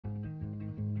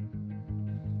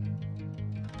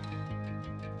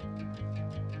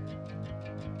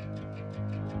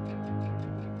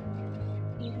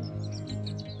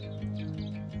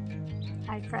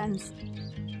Hi friends,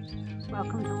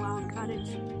 welcome to Wild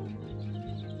Cottage.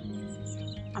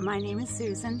 My name is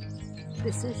Susan.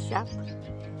 This is Shep.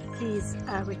 He's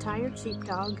a retired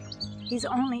sheepdog. He's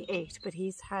only 8, but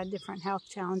he's had different health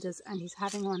challenges and he's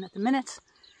having one at the minute,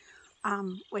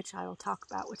 which I will talk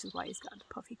about, which is why he's got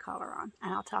the puffy collar on.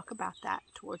 And I'll talk about that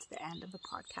towards the end of the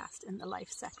podcast in the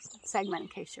life segment in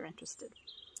case you're interested.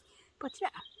 But yeah,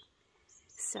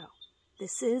 so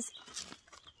this is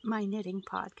my knitting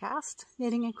podcast,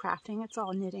 knitting and crafting. It's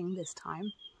all knitting this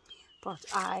time, but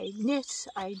I knit,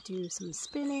 I do some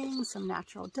spinning, some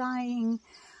natural dyeing,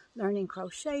 learning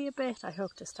crochet a bit. I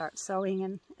hope to start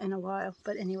sewing in a while,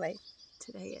 but anyway,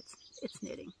 today it's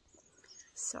knitting.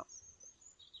 So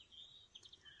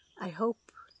I hope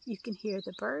you can hear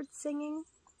the birds singing.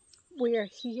 We're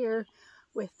here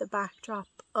with the backdrop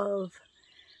of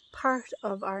part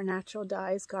of our natural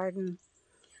dyes garden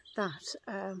that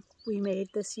we made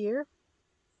this year.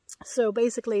 So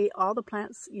basically all the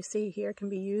plants you see here can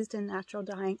be used in natural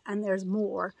dyeing, and there's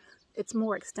more. It's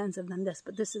more extensive than this,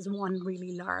 but this is one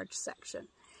really large section.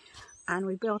 And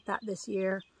we built that this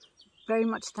year, very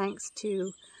much thanks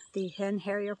to the Hen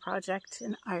Harrier project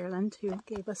in Ireland, who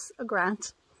gave us a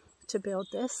grant to build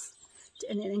this.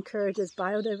 And it encourages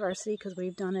biodiversity because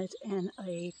we've done it in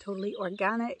a totally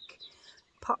organic,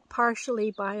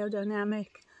 partially biodynamic,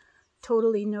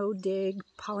 totally no-dig,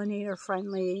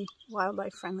 pollinator-friendly,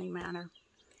 wildlife-friendly manner.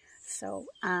 So,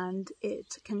 and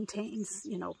it contains,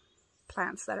 you know,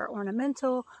 plants that are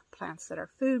ornamental, plants that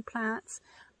are food plants,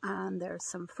 and there's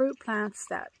some fruit plants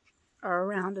that are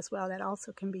around as well that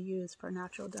also can be used for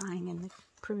natural dyeing and the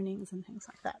prunings and things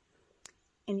like that.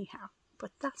 Anyhow,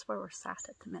 but that's where we're sat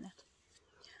at the minute.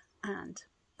 And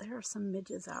there are some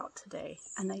midges out today,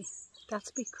 and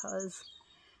that's because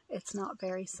it's not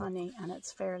very sunny and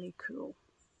it's fairly cool.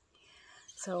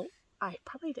 So I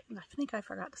think I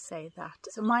forgot to say that.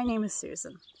 So my name is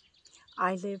Susan.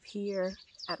 I live here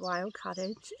at Wild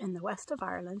Cottage in the west of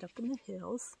Ireland, up in the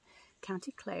hills,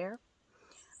 County Clare,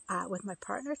 with my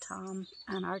partner Tom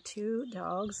and our 2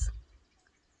 dogs,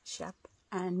 Shep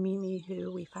and Mimi,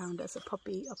 who we found as a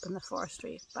puppy up in the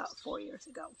forestry about 4 years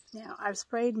ago. Now, I've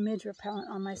sprayed midge repellent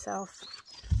on myself,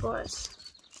 but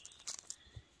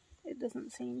it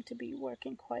doesn't seem to be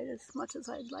working quite as much as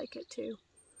I'd like it to.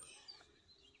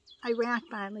 I react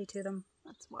badly to them.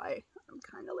 That's why I'm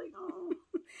kind of like, oh.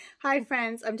 Hi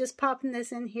friends, I'm just popping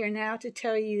this in here now to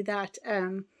tell you that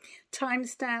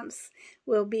timestamps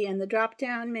will be in the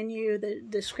drop-down menu, the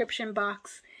description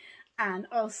box, and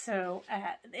also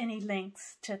any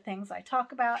links to things I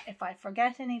talk about. If I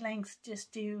forget any links,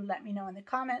 just do let me know in the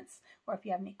comments, or if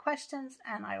you have any questions,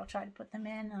 and I will try to put them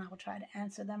in and I will try to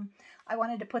answer them. I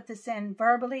wanted to put this in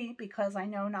verbally because I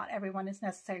know not everyone is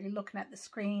necessarily looking at the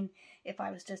screen if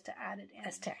I was just to add it in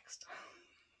as text.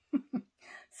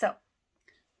 So,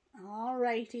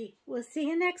 alrighty, we'll see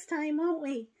you next time, won't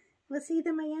we? We'll see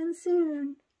them again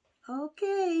soon.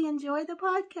 Okay, enjoy the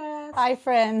podcast. Hi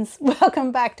friends,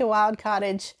 welcome back to Wild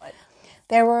Cottage.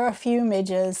 There were a few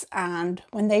midges, and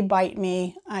when they bite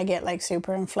me, I get like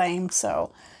super inflamed.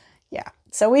 So yeah,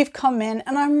 so we've come in,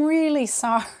 and I'm really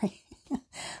sorry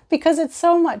because it's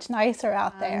so much nicer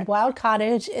out there. Wild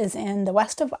Cottage is in the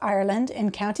west of Ireland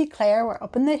in County Clare. We're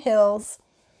up in the hills,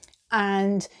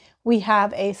 and we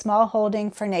have a small holding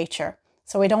for nature.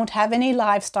 So we don't have any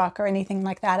livestock or anything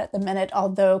like that at the minute,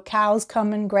 although cows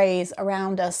come and graze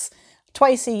around us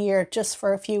twice a year just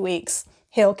for a few weeks,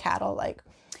 hill cattle like.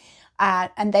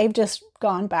 And they've just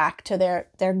gone back to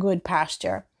their good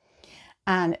pasture.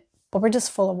 But we're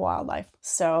just full of wildlife.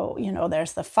 So, you know,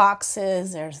 there's the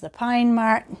foxes, there's the pine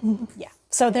marten. Yeah.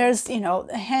 So there's, you know,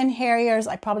 the hen harriers.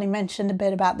 I probably mentioned a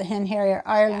bit about the Hen Harrier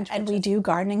Ireland. Yeah, and we do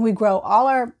gardening. We grow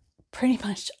pretty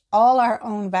much all our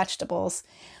own vegetables.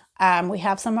 We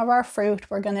have some of our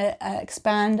fruit. We're going to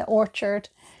expand the orchard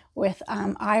with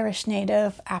Irish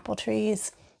native apple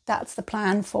trees. That's the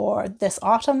plan for this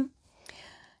autumn.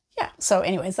 Yeah, so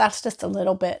anyways, that's just a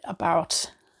little bit about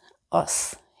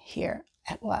us here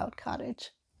at Wild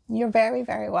Cottage. You're very,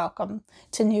 very welcome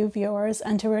to new viewers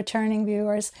and to returning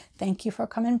viewers. Thank you for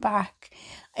coming back.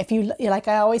 If you, like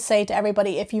I always say to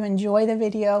everybody, if you enjoy the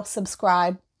video,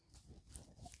 subscribe,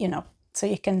 you know, so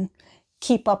you can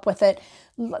keep up with it.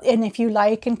 And if you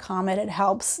like and comment, it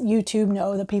helps YouTube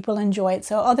know that people enjoy it,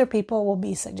 so other people will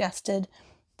be suggested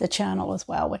the channel as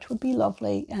well, which would be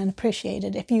lovely and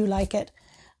appreciated if you like it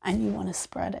and you want to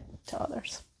spread it to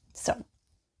others. So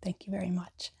thank you very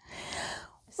much.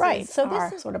 Right, so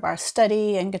this is sort of our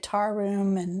study and guitar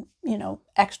room and, you know,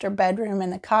 extra bedroom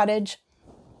in the cottage.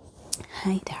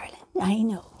 Hi darling, I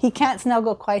know he can't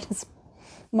snuggle quite as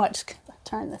much.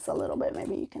 Turn this a little bit,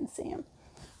 maybe you can see him.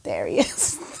 There he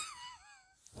is.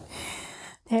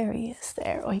 There he is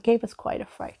there. Oh, he gave us quite a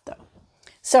fright though.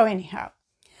 So anyhow,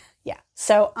 yeah.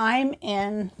 So I'm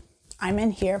in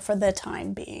here for the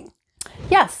time being.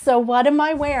 Yes, so what am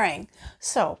I wearing?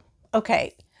 So,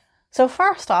 okay. So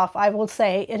first off, I will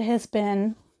say it has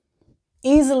been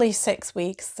easily 6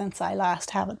 weeks since I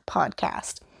last had a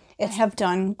podcast. I have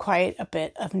done quite a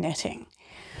bit of knitting.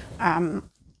 And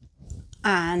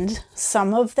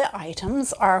some of the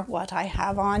items are what I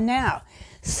have on now.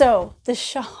 So the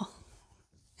shawl.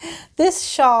 This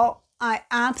shawl I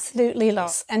absolutely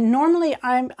love. And normally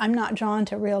I'm not drawn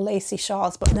to real lacy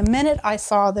shawls, but the minute I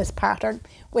saw this pattern,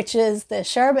 which is the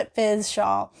Sherbet Fizz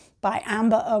shawl by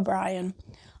Amber O'Brien,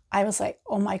 I was like,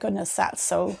 oh my goodness, that's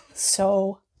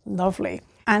so lovely.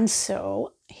 And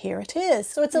so here it is.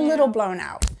 So it's a little blown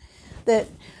out.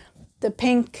 The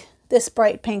pink, this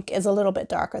bright pink is a little bit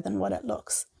darker than what it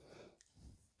looks.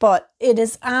 But it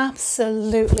is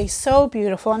absolutely so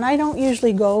beautiful. And I don't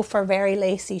usually go for very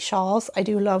lacy shawls. I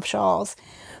do love shawls.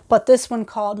 But this one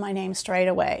called my name straight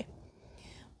away.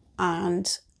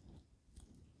 And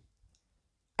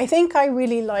I think I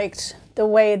really liked the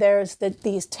way there's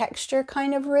these texture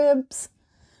kind of ribs.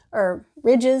 Or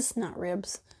ridges, not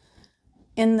ribs,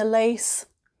 in the lace.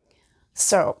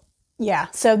 So yeah,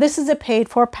 so this is a paid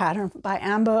for pattern by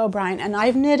Amber O'Brien, and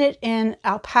I've knit it in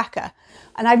alpaca,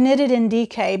 and I've knit it in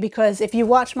DK because if you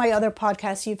watch my other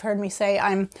podcasts, you've heard me say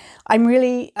I'm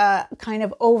really kind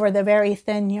of over the very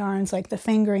thin yarns, like the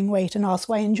fingering weight, and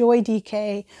also I enjoy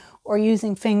DK or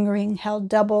using fingering held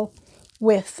double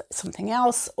with something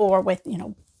else or with, you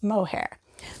know, mohair.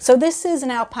 So this is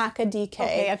an alpaca DK.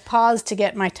 Okay, I paused to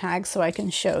get my tag so I can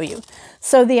show you.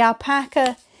 So the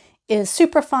alpaca is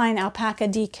Superfine Alpaca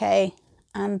DK,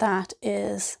 and that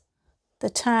is the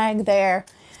tag there,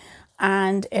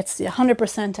 and it's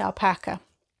 100% alpaca,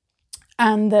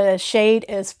 and the shade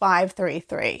is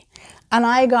 533. And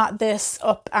I got this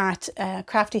up at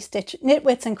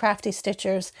Knitwits and Crafty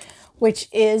Stitchers, which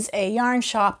is a yarn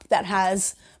shop that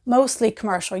has mostly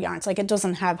commercial yarns, like it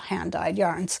doesn't have hand-dyed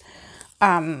yarns,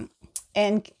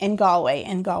 in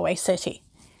Galway City.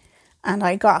 And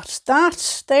I got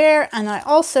that there, and I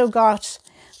also got,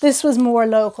 this was more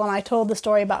local, and I told the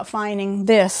story about finding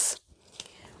this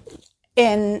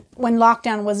when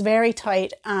lockdown was very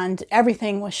tight and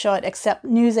everything was shut except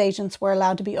newsagents were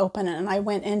allowed to be open. And I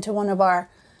went into one of our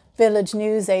village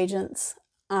newsagents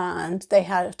and they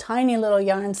had a tiny little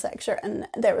yarn section, and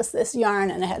there was this yarn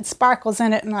and it had sparkles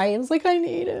in it, and I was like, I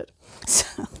need it.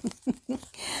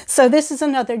 So this is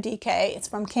another DK. It's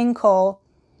from King Cole.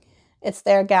 It's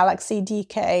their Galaxy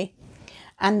DK,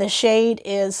 and the shade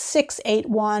is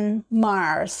 681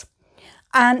 Mars.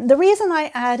 And the reason I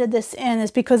added this in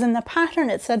is because in the pattern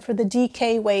it said for the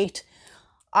DK weight,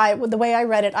 the way I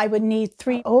read it, I would need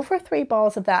over three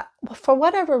balls of that. For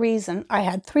whatever reason, I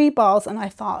had 3 balls, and I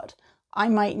thought I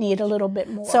might need a little bit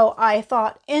more. So I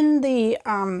thought in the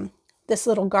this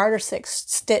little garter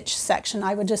stitch section,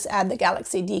 I would just add the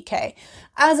Galaxy DK.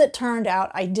 As it turned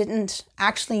out, I didn't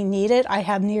actually need it. I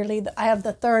have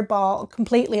the 3rd ball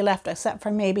completely left, except for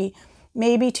maybe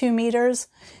 2 meters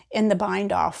in the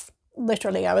bind off.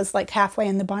 Literally, I was like halfway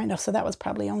in the bind off, so that was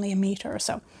probably only 1 meter or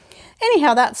so.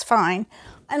 Anyhow, that's fine.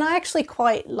 And I actually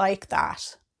quite like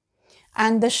that.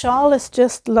 And the shawl is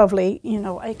just lovely. You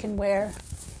know, you can wear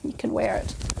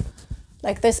it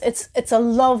like this. It's a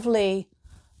lovely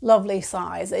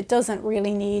size. It doesn't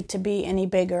really need to be any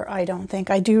bigger, I don't think.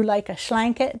 I do like a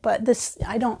schlanket, but this,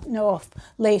 I don't know if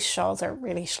lace shawls are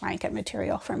really schlanket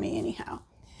material for me anyhow.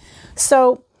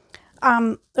 So,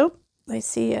 oh, I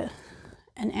see an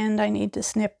end I need to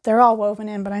snip. They're all woven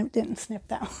in, but I didn't snip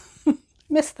that one.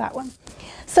 Missed that one.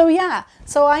 So yeah,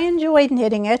 so I enjoyed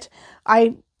knitting it.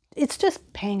 It's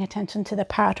just paying attention to the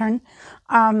pattern.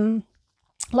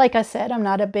 Like I said, I'm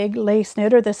not a big lace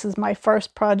knitter. This is my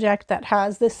first project that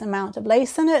has this amount of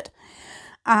lace in it.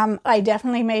 I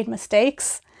definitely made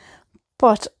mistakes,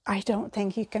 but I don't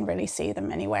think you can really see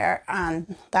them anywhere,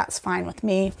 and that's fine with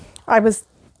me. I was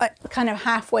kind of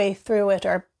halfway through it,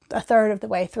 or a third of the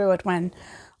way through it, when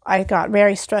I got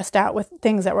very stressed out with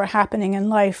things that were happening in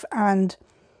life, and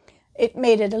it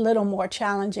made it a little more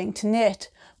challenging to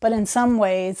knit. But in some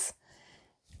ways,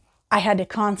 I had to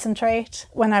concentrate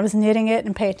when I was knitting it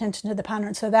and pay attention to the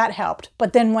pattern, so that helped.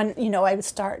 But then when, you know, I would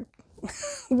start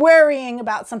worrying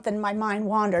about something, my mind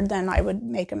wandered, then I would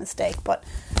make a mistake. But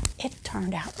it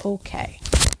turned out okay.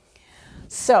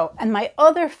 So, and my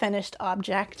other finished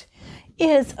object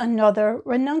is another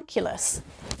Ranunculus.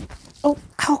 Oh,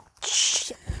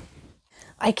 ouch!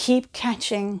 I keep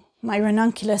catching my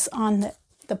Ranunculus on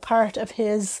the part of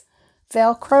his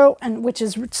Velcro, and which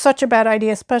is such a bad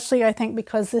idea, especially I think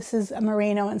because this is a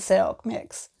merino and silk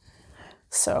mix.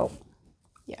 So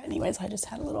yeah, anyways, I just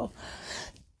had a little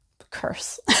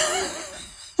curse.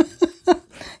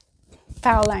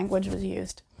 Foul language was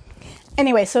used.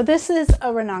 Anyway, so this is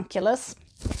a ranunculus.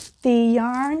 The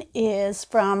yarn is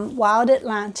from Wild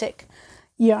Atlantic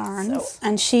Yarns,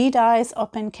 and she dyes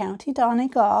up in County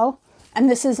Donegal, and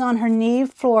this is on her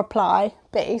Neve floor ply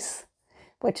base,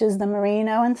 which is the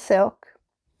merino and silk,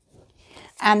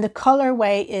 and the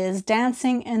colorway is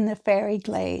Dancing in the Fairy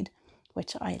Glade,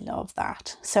 which I love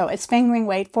that. So it's fingering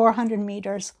weight 400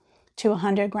 meters to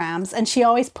 100 grams, and she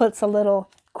always puts a little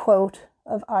quote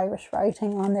of Irish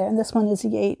writing on there, and this one is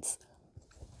Yeats.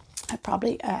 I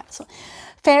probably so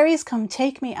fairies, come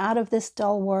take me out of this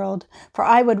dull world, for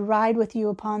I would ride with you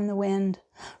upon the wind,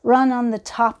 run on the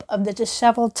top of the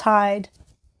disheveled tide,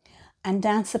 and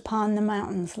dance upon the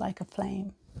mountains like a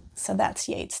flame. So that's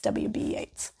Yeats, W.B.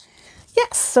 Yeats.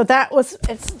 Yes, so that was,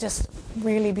 it's just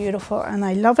really beautiful and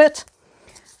I love it.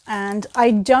 And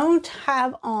I don't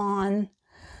have on,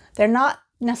 they're not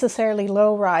necessarily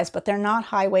low rise, but they're not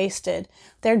high waisted.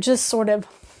 They're just sort of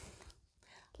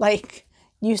like,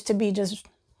 used to be just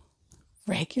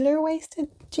regular waisted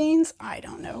jeans. I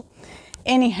don't know.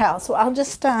 Anyhow, so I'll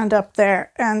just stand up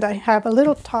there and I have a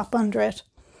little top under it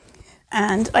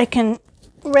and I can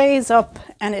raise up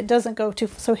and it doesn't go too,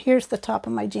 so here's the top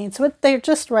of my jeans. So they're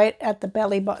just right at the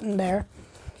belly button there.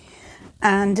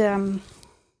 And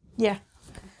yeah,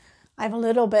 I have a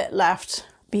little bit left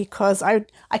because I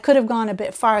could have gone a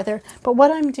bit farther, but what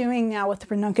I'm doing now with the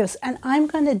ranunculus, and I'm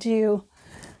going to do,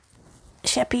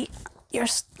 Sheppy, you're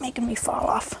making me fall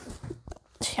off.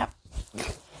 Shep,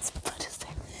 his foot is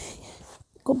there.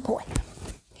 Good boy.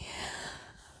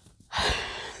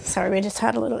 Sorry, we just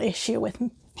had a little issue with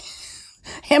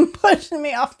him pushing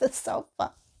me off the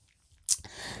sofa.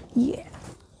 Yeah,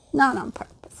 not on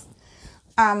purpose.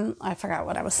 I forgot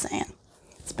what I was saying.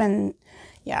 It's been,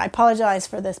 yeah, I apologize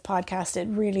for this podcast. It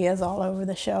really is all over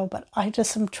the show, but I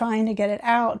just am trying to get it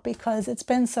out because it's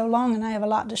been so long and I have a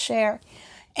lot to share.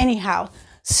 Anyhow,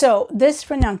 so this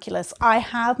ranunculus, I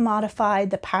have modified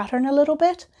the pattern a little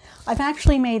bit. I've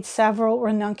actually made several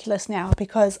ranunculus now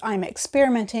because I'm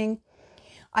experimenting.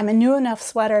 I'm a new enough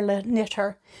sweater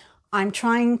knitter. I'm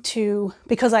trying to,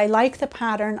 because I like the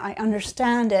pattern, I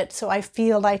understand it, so I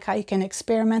feel like I can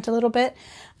experiment a little bit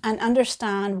and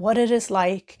understand what it is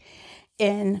like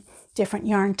in different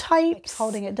yarn types,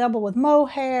 holding it double with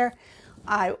mohair.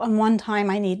 On one time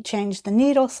I need to change the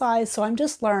needle size, so I'm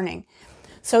just learning.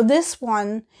 So this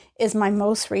one is my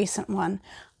most recent one,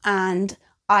 and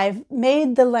I've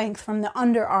made the length from the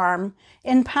underarm.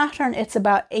 In pattern, it's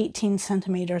about 18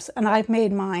 centimeters, and I've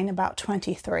made mine about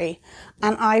 23.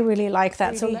 And I really like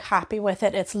that, so I'm happy with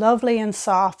it. It's lovely and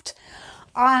soft.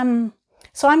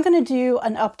 So I'm going to do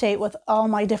an update with all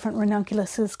my different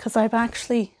ranunculuses, because I've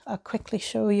actually, I'll quickly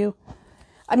show you.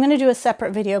 I'm going to do a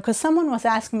separate video, because someone was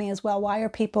asking me as well, why are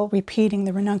people repeating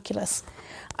the ranunculus?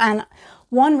 And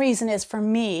one reason is for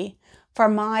me, for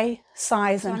my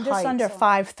size and height. I'm just under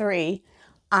 5'3".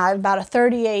 I have about a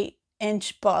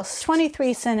 38-inch bust.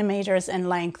 23 centimeters in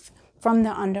length from the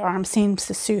underarm seems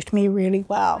to suit me really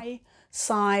well. My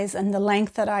size and the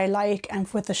length that I like, and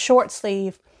with a short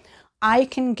sleeve, I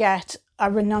can get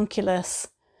a ranunculus.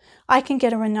 I can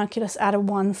get a ranunculus out of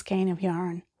one skein of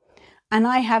yarn. And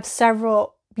I have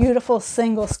several beautiful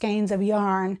single skeins of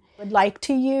yarn I would like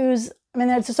to use. I mean,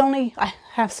 I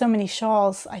have so many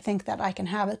shawls, I think, that I can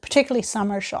have it, particularly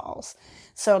summer shawls.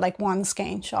 So like one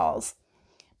skein shawls.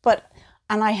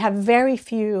 And I have very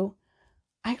few,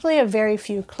 I actually have very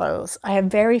few clothes. I have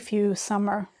very few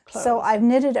summer clothes. So I've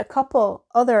knitted a couple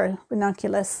other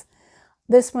ranunculus.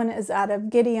 This one is out of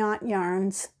Gideon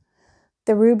Yarns.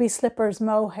 The Ruby Slippers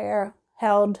mohair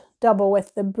held double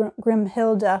with the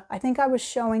Grimhilda. I think I was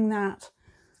showing that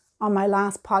on my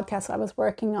last podcast. I was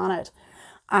working on it.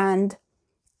 And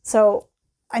so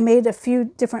I made a few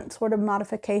different sort of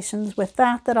modifications with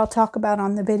that I'll talk about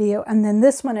on the video. And then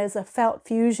this one is a felt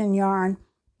fusion yarn,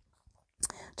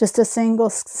 just a single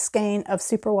skein of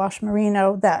superwash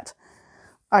merino that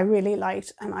I really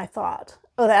liked. And I thought,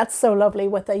 oh, that's so lovely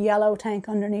with a yellow tank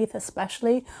underneath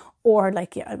especially, or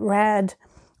like a red,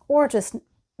 or just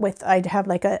with, I'd have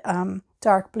like a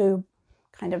dark blue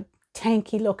kind of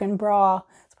tanky looking bra.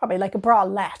 Probably like a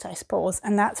bralette, I suppose,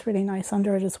 and that's really nice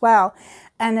under it as well.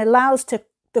 And it allows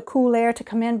the cool air to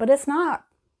come in, but it's not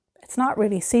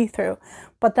really see-through.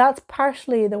 But that's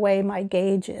partially the way my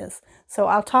gauge is. So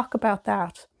I'll talk about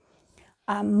that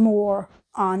more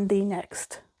on the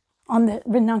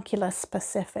ranunculus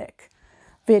specific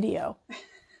video.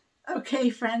 Okay,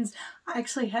 friends, I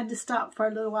actually had to stop for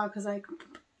a little while because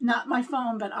not my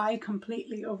phone, but I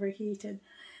completely overheated.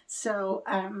 So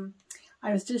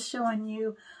I was just showing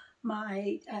you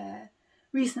my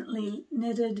recently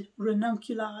knitted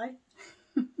ranunculi.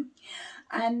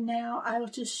 And now I will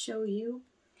just show you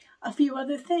a few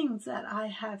other things that I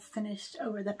have finished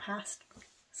over the past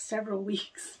several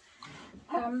weeks.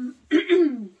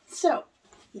 So,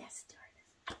 yes,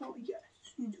 darling. Oh, yes,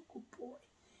 you're a good boy.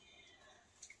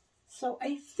 So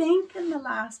I think in the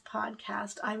last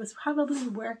podcast, I was probably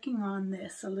working on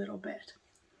this a little bit.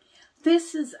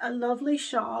 This is a lovely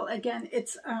shawl. Again,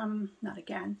 it's, not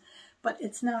again, but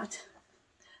it's not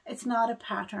a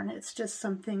pattern. It's just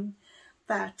something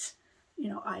that, you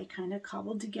know, I kind of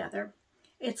cobbled together.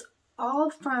 It's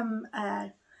all from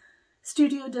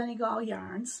Studio Donegal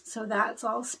yarns. So that's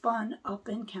all spun up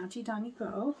in County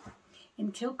Donegal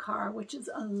in Kilcar, which is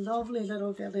a lovely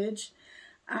little village.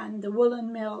 And the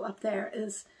woolen mill up there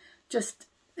is just,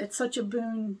 it's such a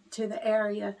boon to the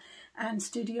area. And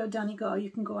Studio Donegal, you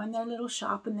can go in their little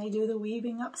shop and they do the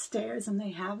weaving upstairs and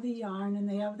they have the yarn and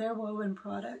they have their woven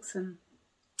products and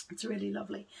it's really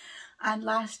lovely. And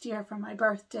last year for my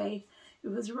birthday, it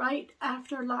was right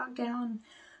after lockdown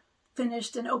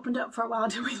finished and opened up for a while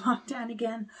till we locked down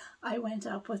again. I went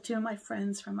up with two of my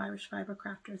friends from Irish Fibre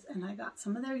Crafters and I got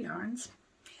some of their yarns.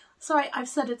 So I've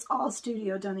said it's all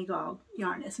Studio Donegal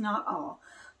yarn. It's not all.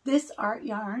 This art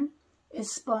yarn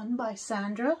is spun by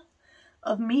Sandra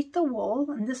of Meet the Wool,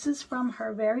 and this is from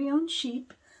her very own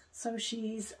sheep. So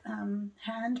she's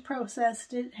hand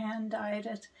processed it, hand dyed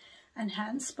it, and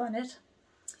hand spun it.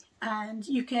 And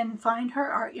you can find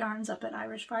her art yarns up at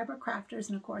Irish Fibre Crafters,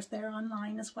 and of course they're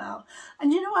online as well.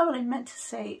 And you know what I meant to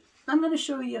say? I'm going to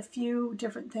show you a few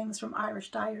different things from Irish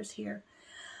dyers here.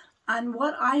 And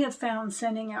what I have found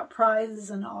sending out prizes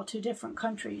and all to different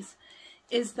countries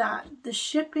is that the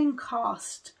shipping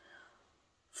cost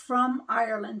from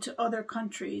Ireland to other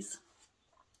countries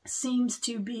seems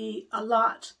to be a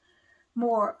lot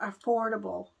more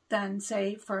affordable than,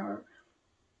 say, for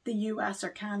the US or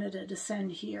Canada to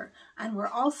send here. And we're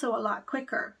also a lot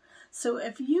quicker. So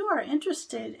if you are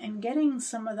interested in getting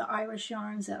some of the Irish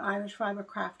yarns at Irish Fibre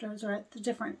Crafters or at the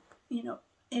different, you know,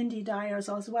 indie dyers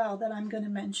as well that I'm going to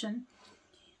mention,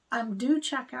 do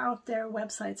check out their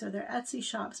websites or their Etsy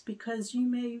shops, because you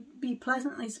may be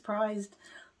pleasantly surprised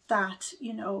that,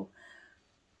 you know,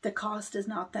 the cost is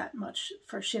not that much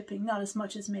for shipping, not as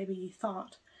much as maybe you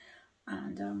thought.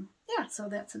 And yeah, so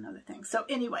that's another thing. So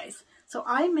anyways, so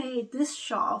I made this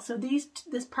shawl. So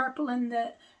this purple and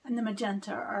the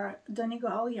magenta are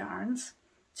Donegal yarns,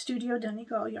 Studio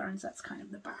Donegal yarns. That's kind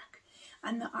of the back.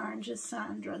 And the orange is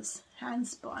Sandra's hand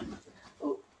spun.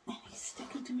 Oh, and he's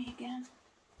sticking to me again.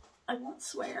 I won't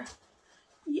swear.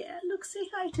 Yeah, look, say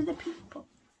hi to the people.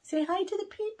 Say hi to the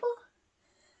people.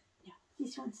 Yeah, he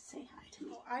just wants to say hi to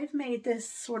me. I've made this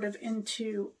sort of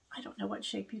into, I don't know what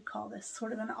shape you'd call this,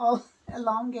 sort of an all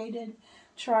elongated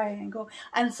triangle.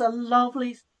 And it's a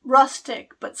lovely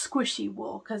rustic but squishy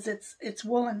wool, because it's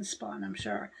woolen spun, I'm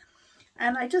sure.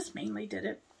 And I just mainly did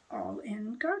it all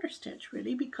in garter stitch,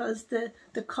 really, because the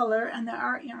color and the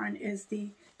art yarn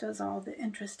does all the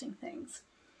interesting things.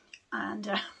 And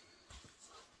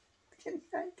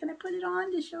can I put it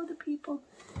on to show the people?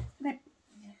 I have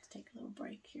to take a little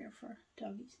break here for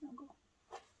doggy snuggle.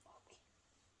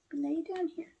 Okay, lay down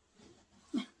here.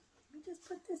 Let me just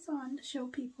put this on to show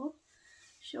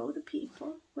the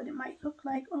people what it might look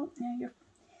like. Oh, now your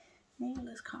nail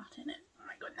is caught in it. Oh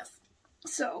my goodness.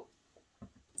 So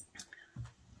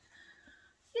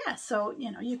yeah, so,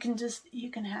 you know, you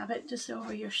can have it just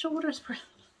over your shoulders.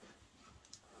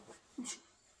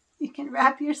 You can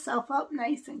wrap yourself up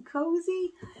nice and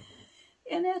cozy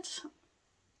in it.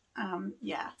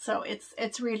 Yeah, so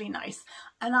it's really nice.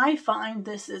 And I find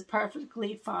this is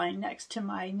perfectly fine next to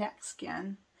my neck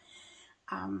skin.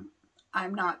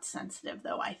 I'm not sensitive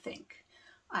though, I think.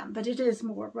 But it is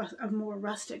more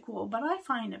rustic wool, but I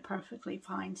find it perfectly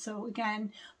fine. So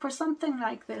again, for something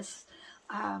like this,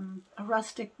 a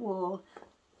rustic wool,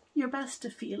 you're best to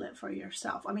feel it for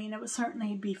yourself. I mean, it would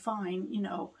certainly be fine, you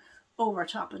know, over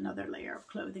top another layer of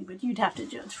clothing, but you'd have to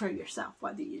judge for yourself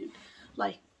whether you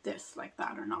like this like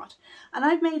that or not. And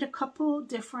I've made a couple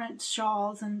different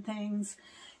shawls and things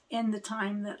in the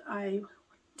time that I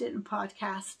didn't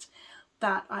podcast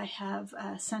that I have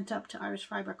sent up to Irish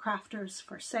Fibre Crafters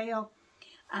for sale,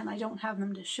 and I don't have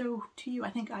them to show to you. I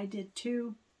think I did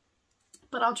too,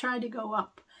 but I'll try to go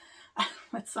up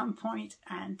at some point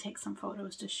and take some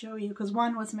photos to show you, because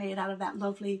one was made out of that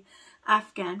lovely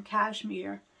Afghan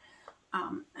cashmere,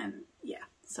 and yeah,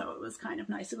 so it was kind of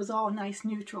nice. It was all nice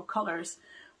neutral colors,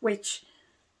 which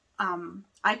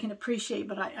I can appreciate,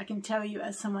 but I can tell you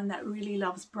as someone that really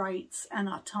loves brights and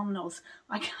autumnals,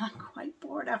 I got quite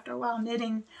bored after a while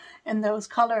knitting in those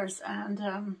colors.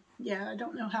 And yeah, I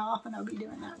don't know how often I'll be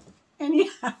doing that.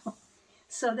 Anyhow,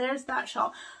 so there's that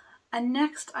shawl. And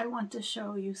next I want to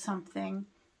show you something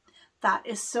that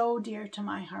is so dear to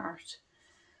my heart.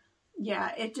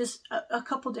 Yeah, it just, a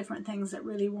couple different things that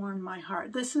really warmed my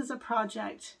heart. This is a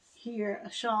project here, a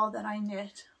shawl that I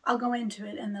knit. I'll go into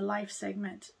it in the life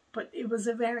segment, but it was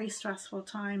a very stressful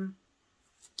time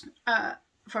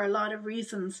for a lot of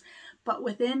reasons. But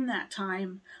within that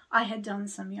time, I had done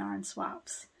some yarn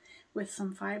swaps with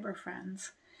some fiber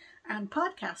friends and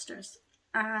podcasters,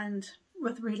 and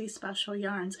with really special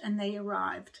yarns, and they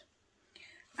arrived.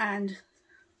 And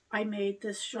I made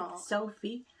this shawl.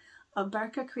 Sophie of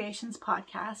Berka Creations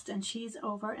podcast, and she's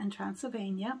over in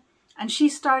Transylvania, and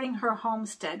she's starting her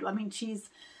homestead. I mean,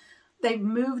 they've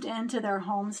moved into their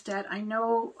homestead. I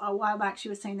know a while back she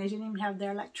was saying they didn't even have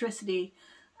their electricity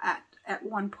at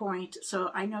one point,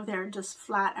 so I know they're just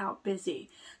flat out busy.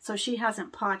 So she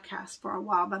hasn't podcast for a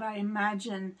while, but I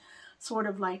imagine sort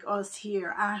of like us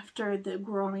here, after the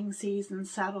growing season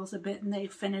settles a bit and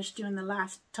they've finished doing the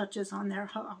last touches on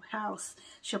their house,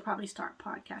 she'll probably start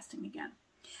podcasting again.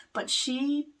 But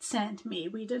she sent me,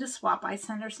 we did a swap, I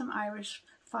sent her some Irish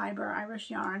fiber,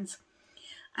 Irish yarns,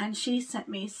 and she sent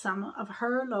me some of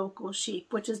her local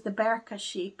sheep, which is the Berka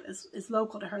sheep, is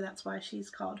local to her. That's why she's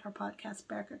called her podcast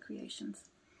Berka Creations.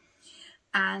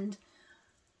 And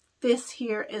this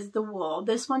here is the wool.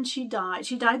 This one she dyed.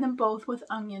 She dyed them both with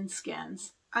onion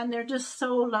skins. And they're just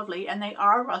so lovely. And they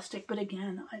are rustic, but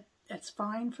again, it's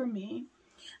fine for me.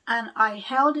 And I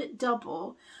held it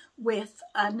double with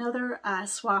another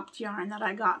swapped yarn that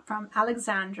I got from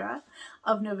Alexandra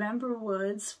of November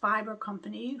Woods Fiber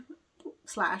Company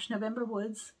 / November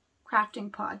Woods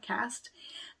Crafting Podcast.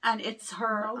 And it's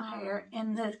her mohair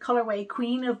in the colorway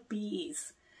Queen of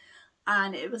Bees.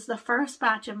 And it was the first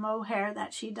batch of mohair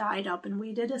that she dyed up, and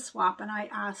we did a swap, and I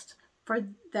asked for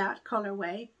that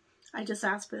colorway. I just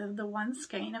asked for the one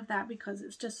skein of that because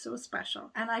it's just so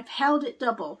special. And I've held it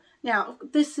double. Now,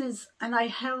 this is, and I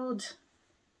held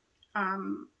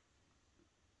the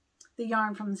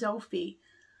yarn from Sophie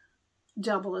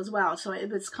double as well. So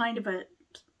it was kind of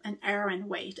an Aran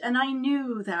weight. And I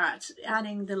knew that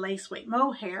adding the lace weight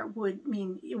mohair would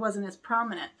mean it wasn't as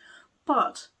prominent.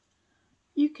 But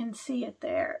you can see it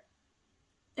there.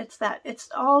 It's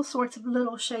all sorts of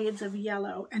little shades of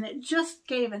yellow, and it just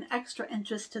gave an extra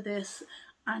interest to this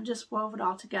and just wove it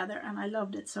all together, and I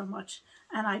loved it so much.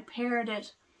 And I paired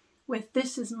it with,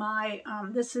 this is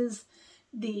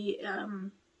the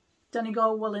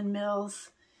Donegal Woolen Mills.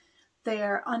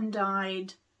 They're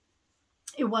undyed.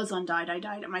 It was undyed. I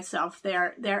dyed it myself.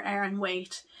 They're Aran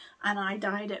weight, and I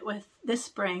dyed it with this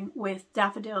spring with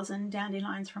daffodils and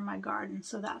dandelions from my garden,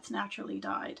 so that's naturally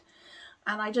dyed.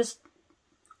 And I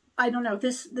don't know,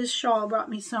 this shawl brought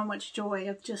me so much joy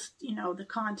of just, you know, the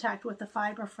contact with the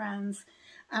fiber friends.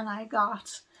 And I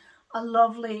got a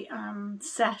lovely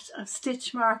set of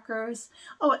stitch markers.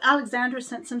 Oh, Alexandra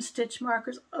sent some stitch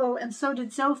markers. Oh, and so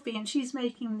did Sophie, and she's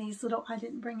making these little, I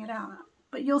didn't bring it out,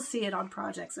 but you'll see it on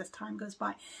projects as time goes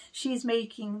by. She's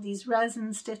making these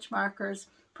resin stitch markers,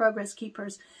 progress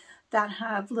keepers, that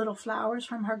have little flowers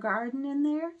from her garden in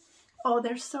there. Oh,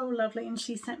 they're so lovely. And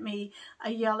she sent me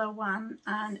a yellow one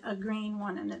and a green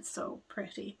one, and it's so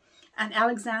pretty. And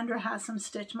Alexandra has some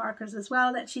stitch markers as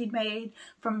well that she'd made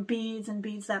from beads, and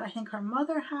beads that I think her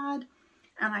mother had.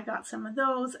 And I got some of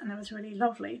those, and it was really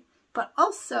lovely. But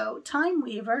also Time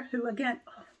Weaver, who again,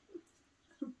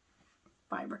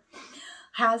 fiber,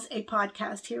 has a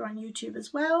podcast here on YouTube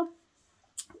as well,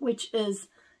 which is,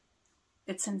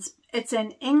 it's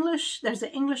in English. There's an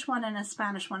English one and a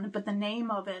Spanish one, but the name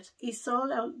of it, Y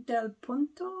Sol del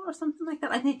Punto or something like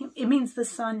that. I think it means the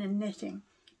sun in knitting.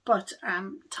 But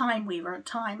Time Weaver,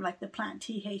 time like the plant,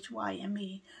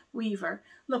 T-H-Y-M-E, Weaver.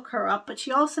 Look her up. But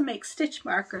she also makes stitch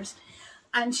markers.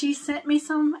 And she sent me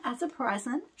some as a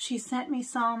present. She sent me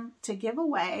some to give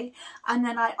away. And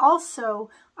then I asked her,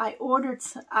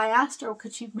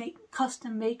 could she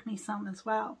custom make me some as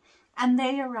well? And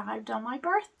they arrived on my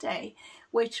birthday,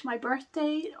 which my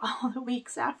birthday, all the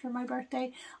weeks after my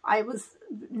birthday, I was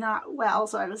not well,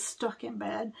 so I was stuck in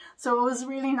bed. So it was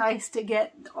really nice to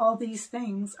get all these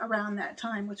things around that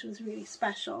time, which was really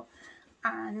special.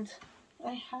 And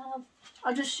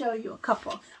I'll just show you a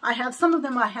couple. I have some of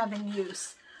them I have in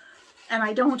use, and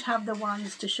I don't have the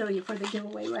ones to show you for the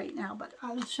giveaway right now, but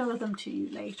I'll show them to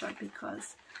you later,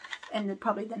 because in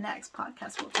probably the next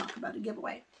podcast we'll talk about a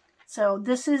giveaway. So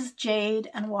this is Jade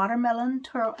and Watermelon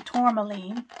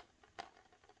Tourmaline.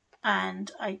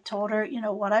 And I told her, you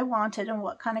know, what I wanted and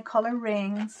what kind of color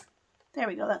rings. There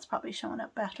we go, that's probably showing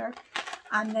up better.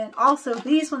 And then also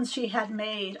these ones she had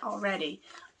made already.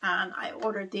 And I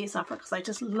ordered these off her because I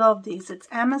just love these. It's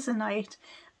Amazonite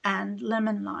and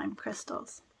lemon lime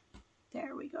crystals.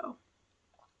 There we go.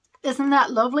 Isn't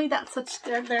that lovely? That's such,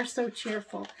 they're so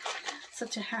cheerful.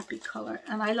 Such a happy color.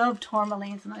 And I love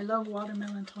tourmalines, and I love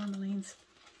watermelon tourmalines.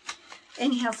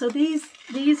 Anyhow, so these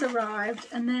arrived,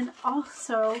 and then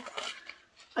also,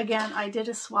 again, I did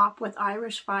a swap with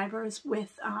Irish Fibers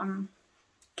with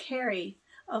Carrie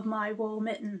of My Wool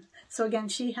Mitten. So again,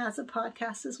 she has a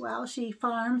podcast as well. She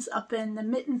farms up in the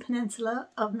Mitten Peninsula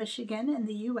of Michigan in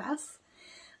the US.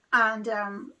 And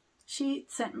she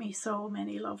sent me so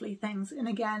many lovely things. And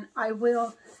again, I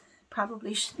will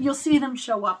probably, you'll see them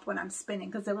show up when I'm spinning,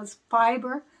 because there was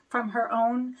fiber from her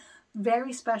own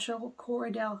very special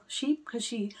Corriedale sheep, because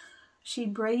she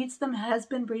breeds them, has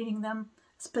been breeding them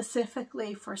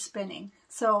specifically for spinning.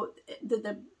 So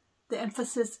the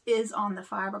emphasis is on the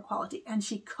fiber quality, and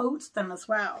she coats them as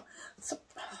well. So,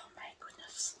 oh my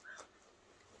goodness.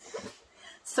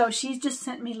 So she just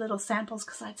sent me little samples,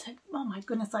 because I said, oh my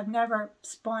goodness, I've never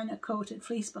spun a coated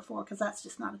fleece before, because that's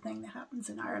just not a thing that happens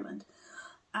in Ireland.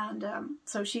 And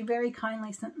so she very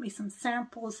kindly sent me some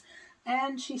samples,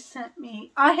 and she sent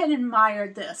me, I had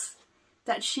admired this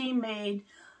that she made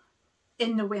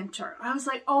in the winter. I was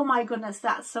like, oh my goodness,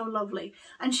 that's so lovely.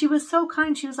 And she was so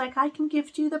kind. She was like, I can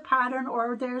gift you the pattern,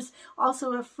 or there's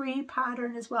also a free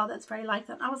pattern as well that's very like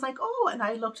that. And I was like, oh, and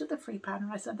I looked at the free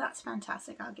pattern. I said, that's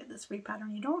fantastic. I'll get this free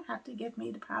pattern. You don't have to give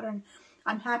me the pattern.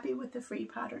 I'm happy with the free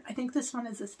pattern. I think this one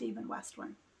is a Stephen West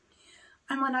one.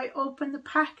 And when I opened the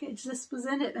package, this was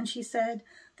in it, and she said,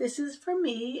 this is for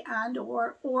me and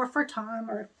or for Tom,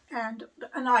 and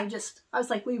I was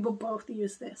like, we will both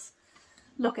use this.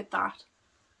 Look at that.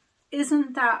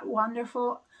 Isn't that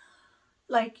wonderful?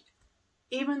 Like,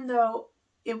 even though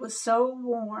it was so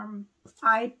warm,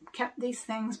 I kept these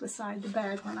things beside the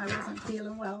bed when I wasn't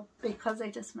feeling well, because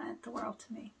they just meant the world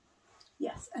to me.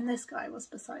 Yes, and this guy was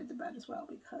beside the bed as well,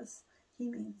 because he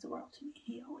means the world to me.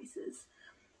 He always is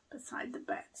beside the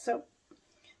bed. So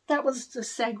that was the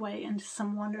segue into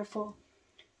some wonderful,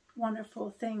 wonderful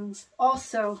things.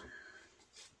 Also,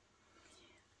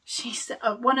 she said,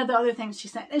 one of the other things she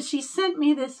sent is she sent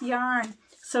me this yarn.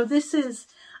 So this is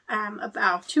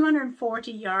about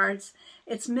 240 yards.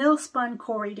 It's mill spun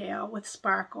Corriedale with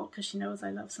sparkle, because she knows I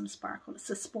love some sparkle. It's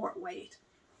a sport weight.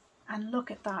 And look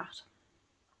at that.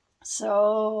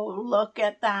 So look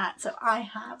at that. So I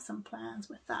have some plans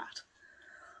with that.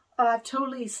 I've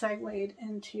totally segued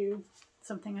into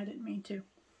something I didn't mean to.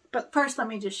 But first, let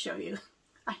me just show you.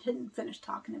 I didn't finish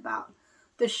talking about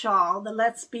the shawl, the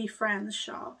Let's Be Friends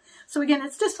shawl. So again,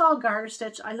 it's just all garter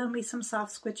stitch. I love me some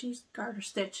soft squishy garter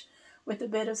stitch with a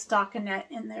bit of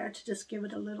stockinette in there to just give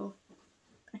it a little...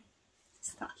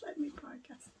 It's not letting me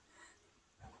podcast.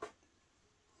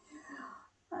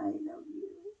 I love you.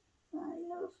 I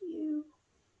love you.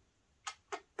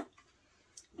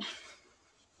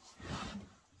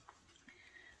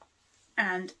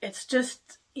 And it's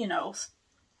just, you know,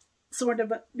 sort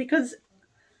of, because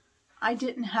I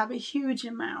didn't have a huge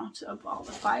amount of all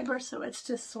the fiber, so it's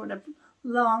just sort of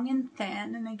long and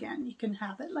thin. And again, you can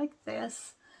have it like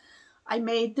this. I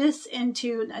made this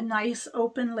into a nice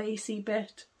open lacy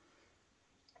bit,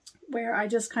 where I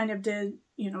just kind of did,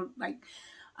 you know, like,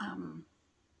 I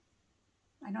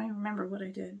don't even remember what I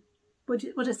did.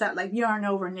 What is that, like yarn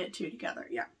over knit two together?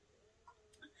 Yeah.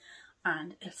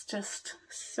 And it's just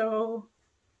so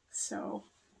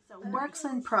works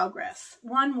in progress.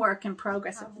 One work in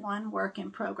progress of one work in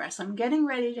progress. I'm getting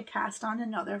ready to cast on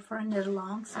another for a knit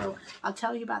along, so I'll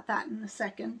tell you about that in a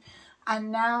second.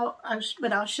 And now,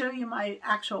 but I'll show you my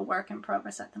actual work in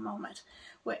progress at the moment.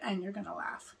 And you're going to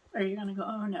laugh, or you're going to go,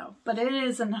 oh no. But it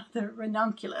is another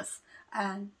ranunculus,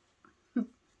 and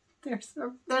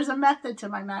there's a method to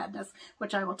my madness,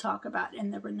 which I will talk about in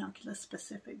the ranunculus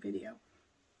specific video.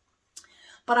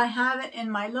 But I have it in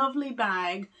my lovely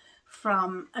bag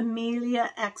from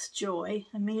Amelia Joy,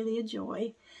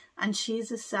 and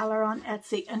she's a seller on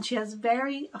Etsy, and she has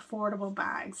very affordable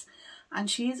bags, and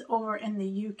she's over in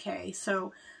the UK,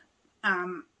 so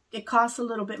it costs a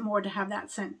little bit more to have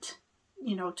that sent,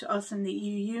 you know, to us in the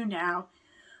EU now,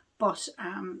 but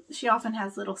she often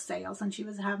has little sales, and she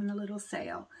was having a little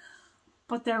sale.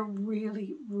 But they're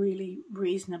really, really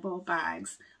reasonable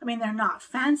bags. I mean, they're not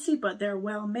fancy, but they're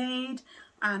well made.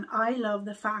 And I love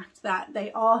the fact that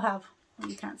they all have, well,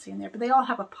 you can't see in there, but they all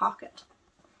have a pocket.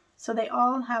 So they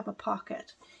all have a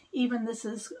pocket. Even this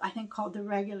is, I think, called the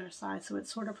regular size. So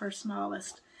it's sort of her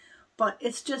smallest. But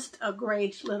it's just a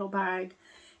great little bag.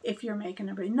 if you're making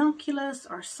a ranunculus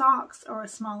or socks or a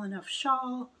small enough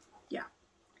shawl. Yeah,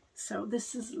 so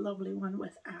this is a lovely one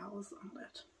with owls on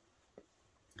it.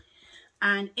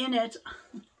 And in it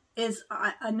is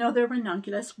another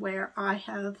ranunculus where I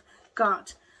have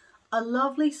got a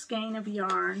lovely skein of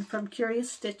yarn from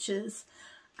Curious Stitches,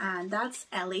 and that's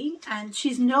Ellie, and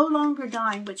she's no longer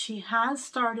dyeing, but she has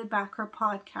started back her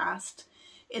podcast.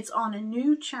 It's on a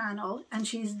new channel, and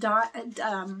she's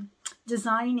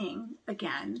designing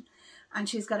again, and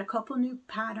she's got a couple new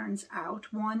patterns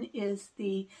out. One is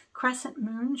the Crescent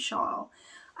Moon shawl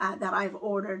that I've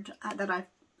ordered, that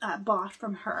I've bought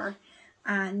from her,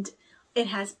 and it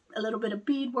has a little bit of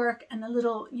beadwork and a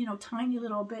little, you know, tiny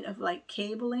little bit of like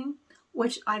cabling,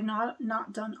 which I've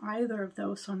not done either of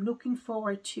those. So I'm looking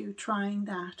forward to trying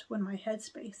that when my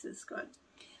headspace is good.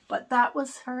 But that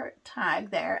was her tag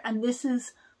there. And this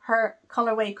is her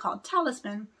colorway called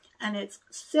Talisman. And it's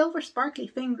silver sparkly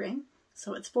fingering.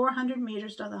 So it's 400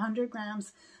 meters to 100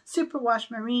 grams. Superwash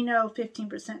merino,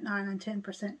 15% nylon,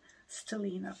 10%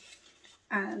 stellina.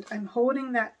 And I'm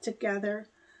holding that together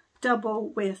double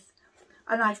with,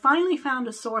 and I finally found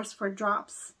a source for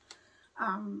drops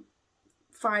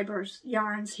fibers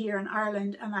yarns here in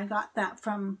Ireland, and I got that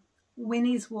from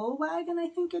Winnie's Wool Wagon, I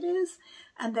think it is,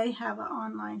 and they have an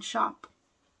online shop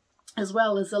as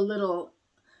well as a little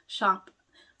shop,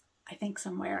 I think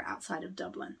somewhere outside of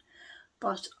Dublin.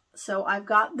 But so I've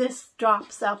got this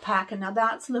drops alpaca. Now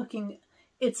that's looking,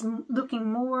 it's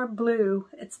looking more blue.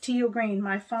 It's teal green.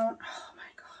 My phone, oh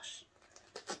my gosh.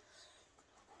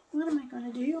 What am I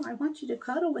going to do? I want you to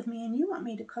cuddle with me and you want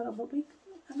me to cuddle, but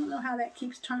I don't know how that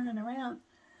keeps turning around.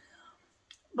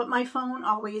 But my phone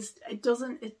always, it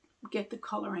doesn't get the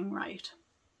coloring right.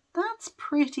 That's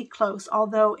pretty close,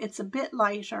 although it's a bit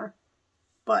lighter,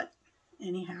 but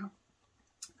anyhow.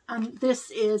 And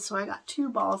this is, so I got 2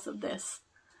 balls of this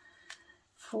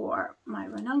for my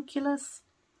ranunculus,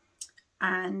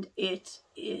 and it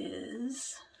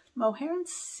is mohair and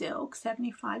silk,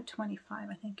 75-25,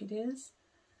 I think it is.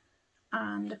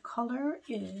 And the color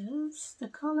is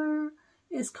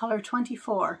color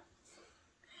 24.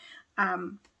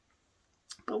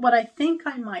 But what I think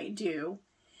I might do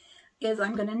is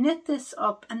I'm going to knit this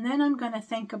up, and then I'm going to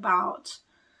think about,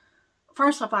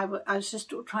 first off, I was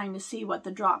just trying to see what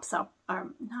the drops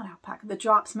the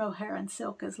drops mohair and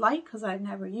silk is like, because I've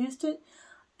never used it,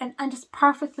 and it's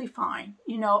perfectly fine.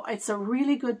 You know, it's a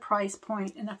really good price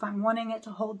point, and if I'm wanting it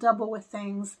to hold double with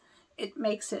things, it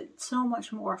makes it so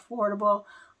much more affordable.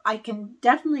 I can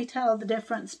definitely tell the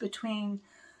difference between,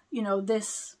 you know,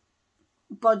 this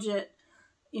budget,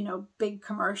 you know, big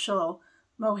commercial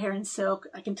mohair and silk.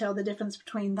 I can tell the difference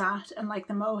between that and like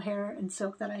the mohair and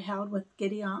silk that I held with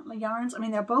Giddy Aunt yarns. I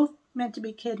mean, they're both meant to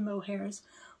be kid mohairs,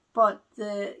 but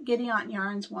the Giddy Aunt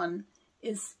yarns one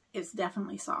is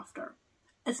definitely softer.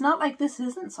 It's not like this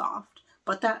isn't soft,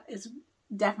 but that is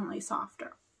definitely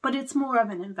softer. But it's more of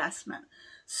an investment.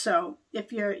 So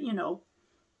if you're, you know,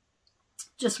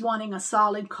 just wanting a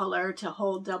solid color to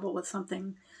hold double with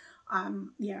something,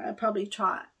 yeah, I'd probably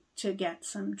try to get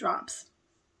some drops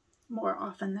more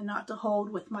often than not to hold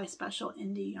with my special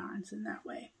indie yarns in that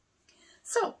way.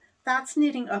 So that's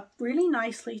knitting up really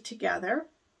nicely together.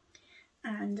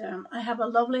 And I have a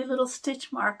lovely little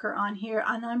stitch marker on here,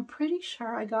 and I'm pretty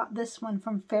sure I got this one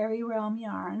from Fairy Realm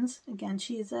Yarns. Again,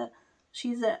 she's an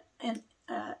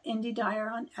indie dyer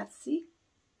on Etsy.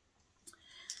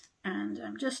 And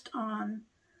I'm just on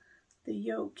the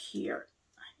yoke here.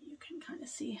 You can kind of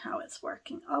see how it's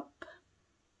working up.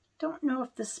 Don't know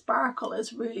if the sparkle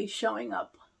is really showing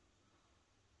up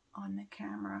on the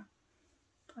camera.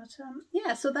 But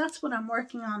yeah, so that's what I'm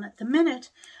working on at the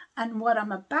minute. And what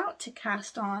I'm about to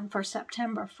cast on for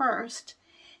September 1st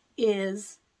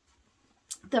is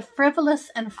the Frivolous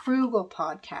and Frugal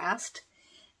podcast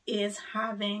is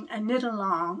having a knit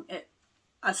along,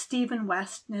 a Stephen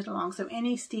West knit along, so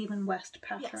any Stephen West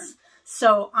pattern. Yes.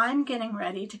 So I'm getting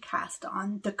ready to cast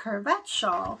on the Curvette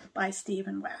Shawl by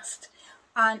Stephen West.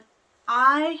 And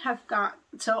I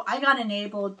got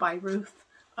enabled by Ruth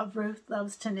of Ruth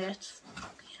Loves to Knit.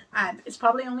 And it's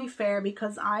probably only fair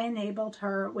because I enabled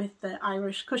her with the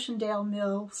Irish Cushendale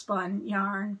Mill spun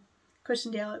yarn,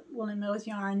 Cushendale Woolen Mills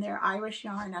yarn, their Irish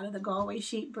yarn out of the Galway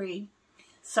sheep breed.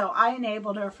 So I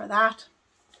enabled her for that.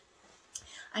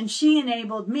 And she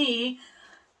enabled me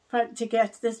to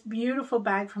get this beautiful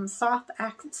bag from Soft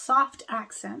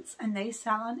Accents, and they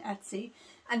sell on Etsy.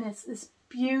 And it's this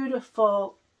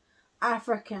beautiful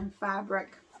African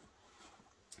fabric.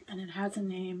 And it has a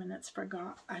name, and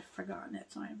I've forgotten it,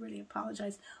 so I really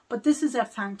apologize. But this is a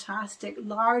fantastic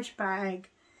large bag.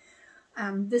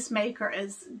 This maker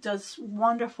does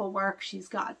wonderful work. She's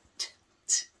got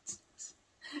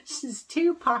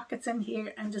 2 pockets in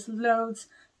here and just loads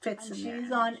fits in there.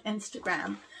 She's on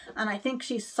Instagram, and I think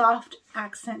she's Soft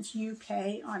Accents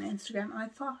UK on Instagram. I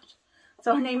thought,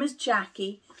 so her name is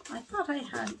Jackie. I thought I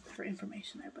had her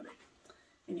information there, but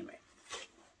anyway.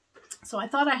 So I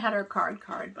thought I had her card,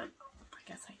 but I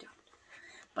guess I don't.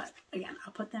 But again,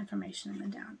 I'll put the information in the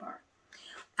down bar.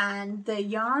 And the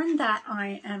yarn that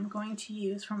I am going to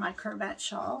use for my curvette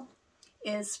shawl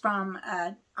is from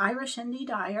Irish Indie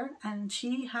Dyer, and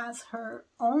she has her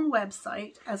own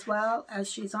website as well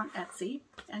as she's on Etsy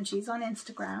and she's on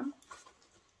Instagram.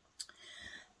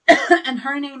 And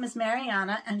her name is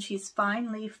Mariana, and she's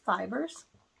Fine Leaf Fibers.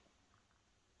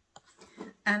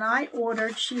 And I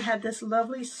ordered, she had this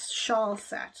lovely shawl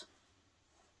set.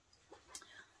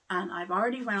 And I've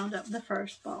already wound up the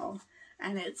first ball,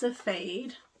 and it's a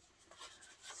fade.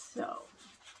 So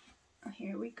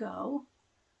here we go.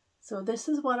 So this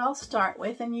is what I'll start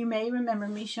with, and you may remember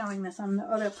me showing this on the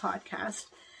other podcast.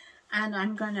 And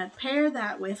I'm going to pair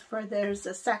that with, there's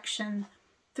a section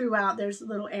throughout, there's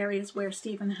little areas where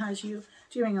Stephen has you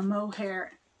doing a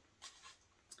mohair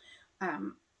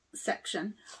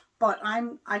section. But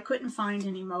I couldn't find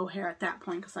any mohair at that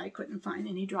point because I couldn't find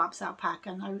any drops alpaca,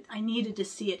 and I needed to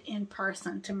see it in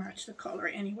person to match the color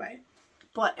anyway.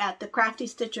 But at the Crafty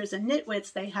Stitchers and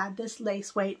Knitwits, they had this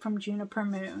lace weight from Juniper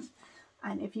Moon.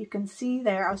 And if you can see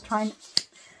there, I was trying to...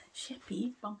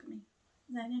 Shippy, bumping me.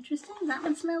 Is that interesting? Does that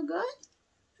one smell good?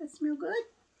 Does that smell good?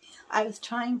 I was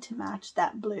trying to match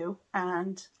that blue,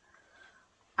 and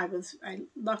I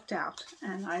lucked out,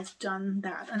 and I've done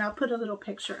that. And I'll put a little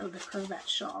picture of the curvette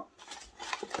shawl.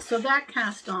 So that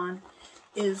cast on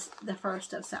is the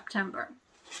 1st of September.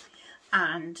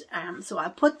 And so I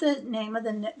put the name of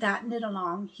that knit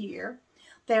along here.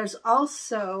 There's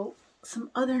also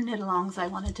some other knit alongs I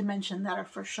wanted to mention that are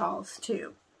for shawls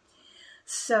too.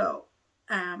 So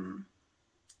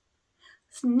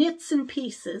Knits and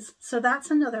Pieces. So that's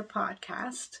another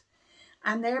podcast,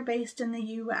 and they're based in the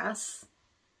US.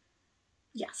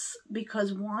 Yes,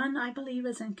 because one I believe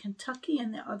is in Kentucky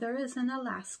and the other is in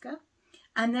Alaska,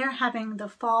 and they're having the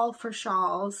Fall for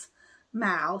Shawls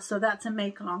mal, so that's a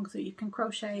make along, so you can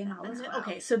crochet and all as well.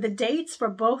 Okay, so the dates for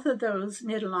both of those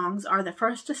knit alongs are the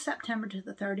 1st of September to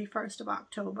the 31st of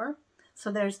October.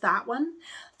 So there's that one.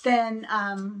 Then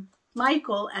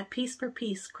Michael at Piece for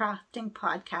Piece Crafting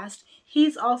Podcast,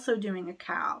 he's also doing a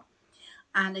KAL.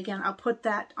 And again, I'll put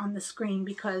that on the screen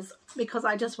because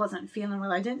I just wasn't feeling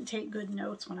well. I didn't take good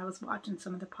notes when I was watching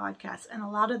some of the podcasts. And a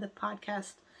lot of the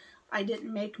podcasts, I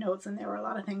didn't make notes, and there were a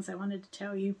lot of things I wanted to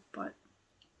tell you, but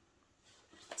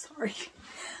sorry.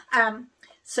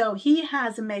 So he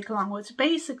has a make along, which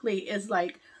basically is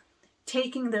like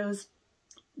taking those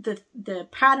the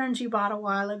patterns you bought a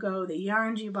while ago, the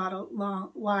yarns you bought a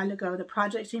while ago, the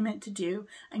projects you meant to do,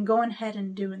 and going ahead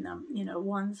and doing them, you know,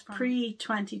 ones from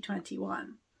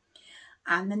pre-2021.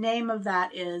 And the name of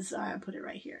that is, I'll put it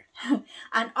right here.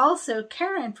 And also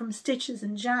Karen from Stitches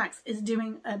and Jacks is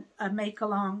doing a make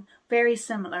along very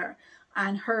similar,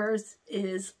 and hers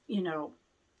is, you know,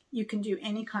 you can do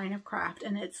any kind of craft,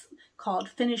 and it's called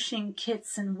Finishing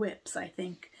Kits and Whips, I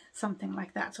think, something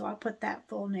like that. So I'll put that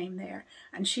full name there.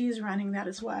 And she's running that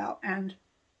as well. And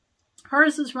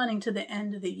hers is running to the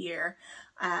end of the year.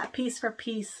 Piece for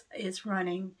Piece is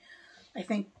running, I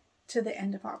think, to the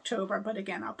end of October. But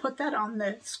again, I'll put that on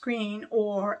the screen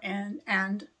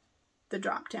and the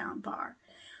drop down bar.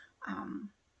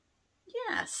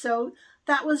 Yeah, so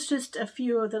that was just a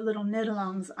few of the little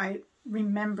knit-alongs I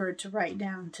remembered to write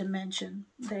down to mention.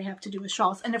 They have to do with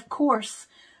shawls. And of course,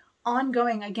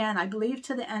 ongoing again, I believe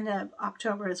to the end of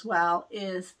October as well,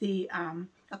 is the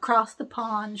Across the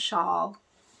Pond shawl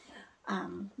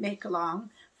make-along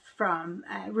from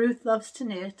Ruth Loves to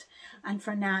Knit and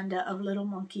Fernanda of Little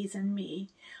Monkeys and Me.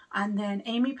 And then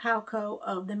Amy Palco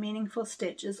of The Meaningful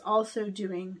Stitch is also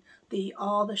doing the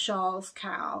All the Shawls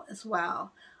KAL as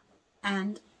well.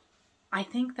 And I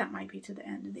think that might be to the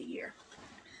end of the year.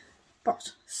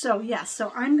 But, so yes,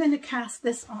 so I'm going to cast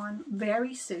this on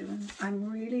very soon.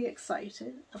 I'm really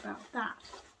excited about that.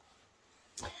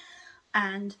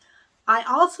 And I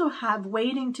also have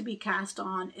waiting to be cast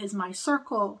on is my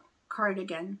circle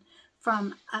cardigan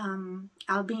from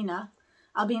Albina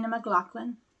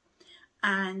McLaughlin.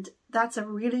 And that's a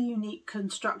really unique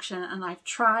construction, and I've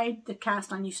tried the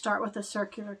cast on. You start with a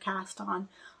circular cast on,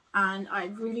 and I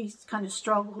really kind of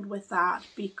struggled with that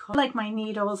because like my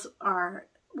needles are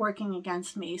working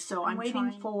against me, so I'm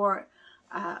waiting for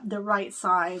the right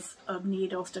size of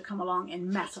needles to come along in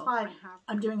metal.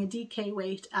 I'm doing a DK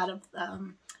weight out of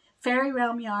Fairy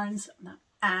Realm yarns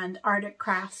and Arctic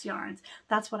Crafts yarns.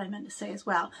 That's what I meant to say as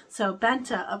well. So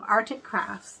Benta of Arctic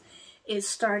Crafts is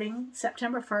starting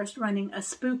September 1st running a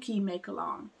spooky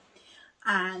make-along.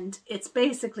 And it's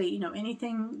basically, you know,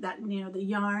 anything that, you know, the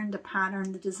yarn, the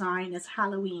pattern, the design is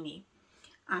Halloween-y.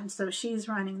 And so she's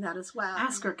running that as well.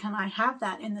 Ask her, can I have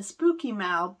that in the spooky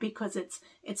mal, because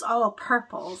it's all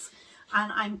purples.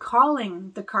 And I'm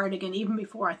calling the cardigan, even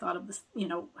before I thought of this, you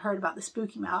know, heard about the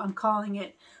spooky mal, I'm calling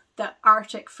it the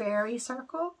Arctic Fairy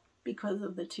Circle because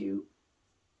of the two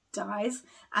dyes,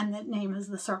 and the name is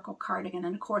the Circle Cardigan.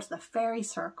 And of course the Fairy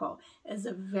Circle is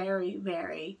a very,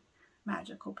 very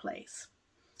magical place.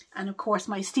 And of course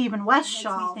my Stephen West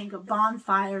shawl makes me think of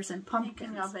bonfires and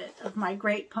pumpkins. Of my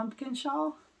great pumpkin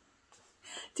shawl.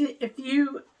 If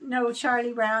you know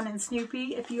Charlie Brown and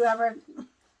Snoopy, if you ever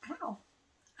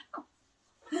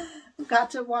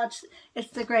got to watch It's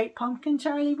the Great Pumpkin,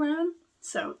 Charlie Brown,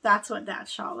 so that's what that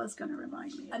shawl is going to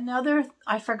remind me of. Another,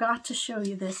 I forgot to show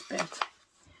you this bit.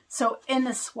 So in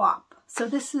the swap, so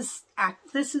this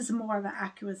is more of an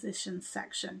acquisition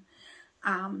section.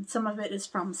 Some of it is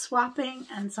from swapping,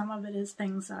 and some of it is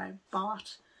things that I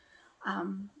bought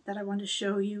that I want to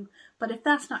show you. But if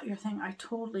that's not your thing, I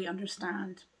totally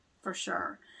understand for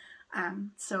sure.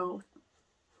 So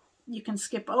you can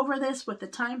skip over this with the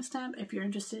timestamp. If you're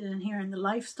interested in hearing the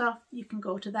life stuff, you can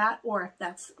go to that. Or if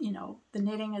that's, you know, the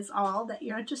knitting is all that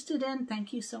you're interested in,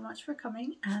 thank you so much for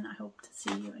coming, and I hope to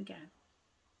see you again.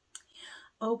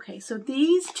 Okay, so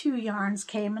these two yarns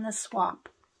came in a swap.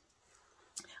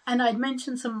 And I'd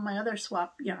mentioned some of my other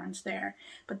swap yarns there.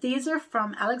 But these are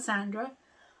from Alexandra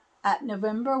at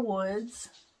November Woods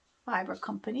Fiber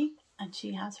Company. And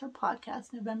she has her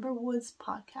podcast, November Woods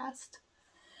Podcast.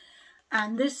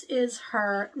 And this is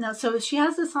her, now so she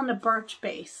has this on the birch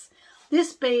base.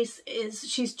 This base is,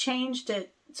 she's changed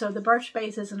it, so the birch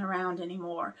base isn't around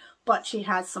anymore. But she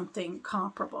has something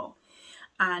comparable.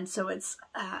 And so it's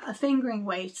a fingering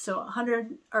weight, so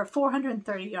 100 or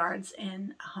 430 yards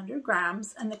in 100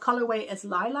 grams. And the colorway is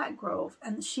Lilac Grove,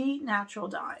 and she natural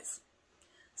dyes.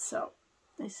 So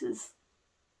this is,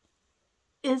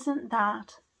 isn't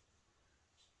that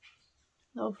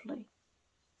lovely?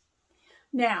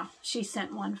 Now, she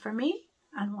sent one for me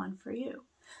and one for you.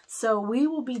 So we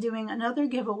will be doing another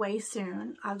giveaway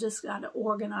soon. I've just got to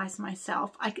organize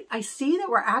myself. I see that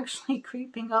we're actually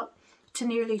creeping up to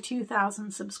nearly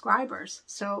 2,000 subscribers.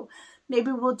 So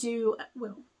maybe let's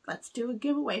do a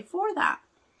giveaway for that.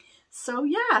 So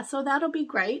yeah, so that'll be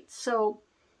great. So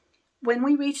when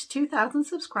we reach 2,000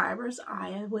 subscribers,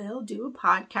 I will do a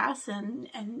podcast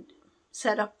and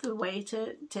set up the way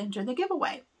to enter the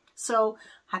giveaway. So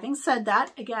having said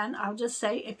that, again, I'll just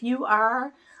say, if you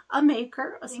are a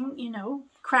maker, you know,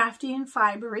 crafty and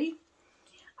fibery,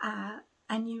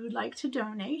 and you would like to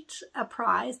donate a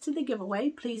prize to the giveaway,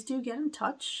 please do get in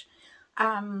touch.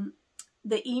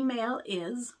 The email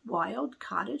is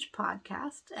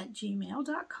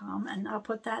wildcottagepodcast@gmail.com, and I'll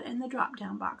put that in the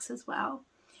drop-down box as well.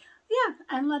 Yeah,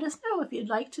 and let us know if you'd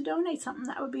like to donate something.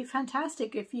 That would be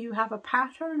fantastic if you have a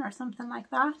pattern or something like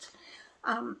that.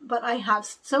 But I have,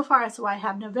 so far, so I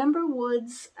have November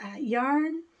Woods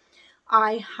yarn.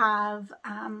 I have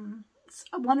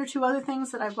one or two other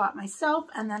things that I bought myself,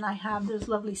 and then I have those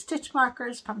lovely stitch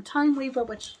markers from Time Weaver,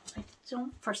 which I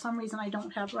don't, for some reason, I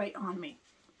don't have right on me.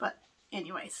 But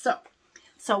anyway, so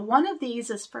one of these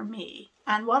is for me,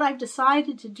 and what I've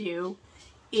decided to do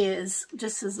is,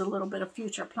 just as a little bit of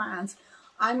future plans,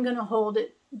 I'm going to hold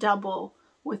it double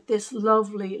with this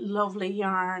lovely, lovely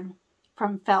yarn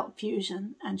from Felt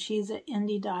Fusion, and she's an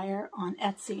indie dyer on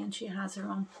Etsy, and she has her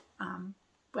own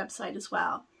website as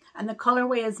well. And the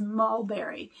colorway is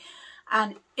Mulberry,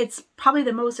 and it's probably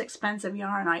the most expensive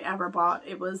yarn I ever bought.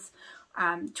 It was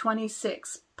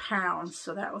 26 pounds,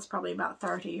 so that was probably about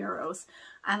 30 euros.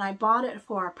 And I bought it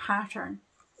for a pattern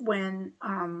when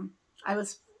I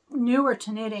was newer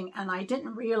to knitting, and I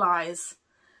didn't realize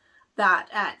that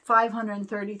at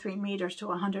 533 meters to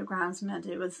 100 grams meant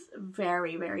it was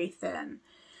very, very thin.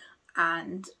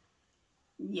 And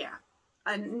yeah.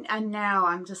 And now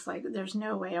I'm just like, there's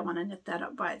no way I want to knit that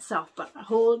up by itself. But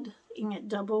holding it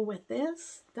double with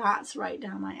this, that's right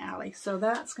down my alley. So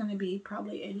that's going to be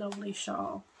probably a lovely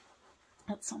shawl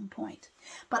at some point.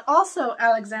 But also,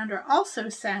 Alexandra also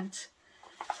sent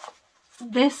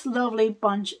this lovely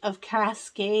bunch of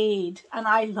Cascade. And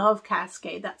I love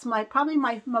Cascade. That's probably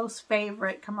my most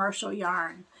favorite commercial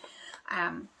yarn.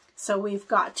 So we've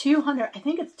got 200, I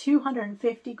think it's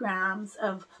 250 grams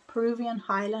of Peruvian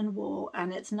Highland wool,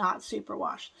 and it's not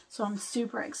superwash. So I'm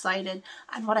super excited.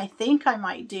 And what I think I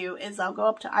might do is I'll go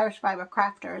up to Irish Fiber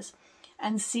Crafters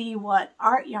and see what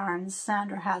art yarns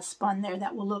Sandra has spun there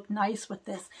that will look nice with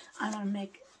this. I'm going to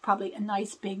make probably a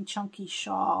nice big chunky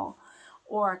shawl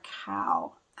or a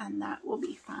KAL and that will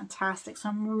be fantastic. So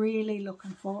I'm really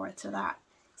looking forward to that.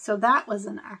 So that was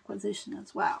an acquisition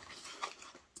as well.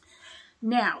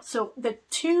 Now, so the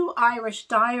two Irish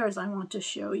dyers I want to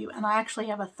show you, and I actually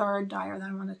have a third dyer that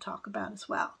I want to talk about as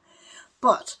well.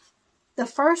 But the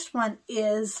first one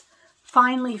is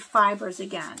Finely Fibres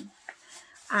again.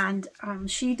 And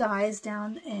she dyes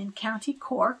down in County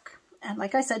Cork. And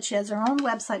like I said, she has her own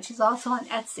website. She's also on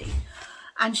Etsy.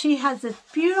 And she has this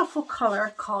beautiful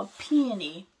color called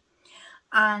Peony.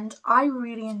 And I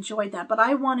really enjoyed that. But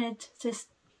I wanted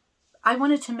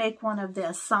to make one of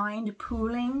the signed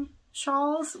pooling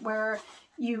shawls where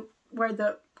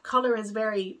the color is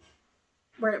where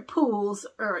it pools,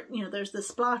 or there's the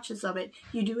splotches of it,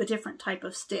 you do a different type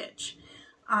of stitch.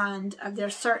 And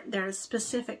there's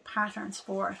specific patterns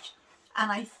for it.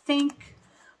 And I think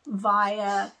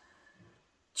via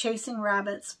Chasing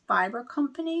Rabbit's Fiber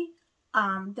Company,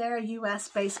 they're US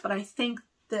based, but I think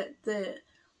that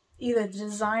either the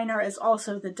designer is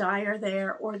also the dyer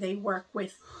there, or they work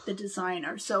with the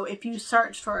designer. So if you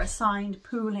search for assigned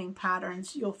pooling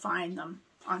patterns, you'll find them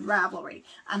on Ravelry.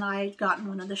 And I had gotten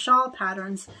one of the shawl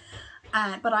patterns,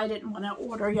 but I didn't want to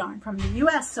order yarn from the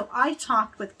US. So I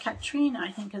talked with Katrina,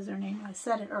 I think is her name. I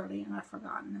said it earlier and I've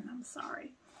forgotten, and I'm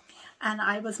sorry. And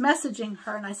I was messaging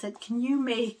her and I said, can you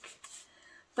make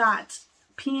that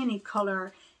peony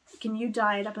color, can you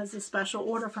dye it up as a special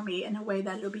order for me in a way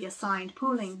that it'll be assigned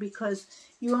pooling? Because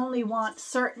you only want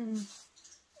certain,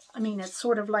 it's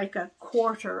sort of like a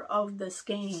quarter of the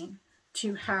skein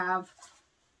to have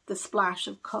the splash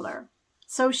of color.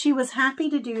 So she was happy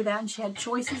to do that, and she had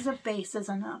choices of bases,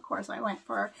 and of course I went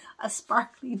for a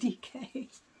sparkly DK.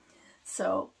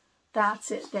 So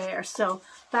that's it there. So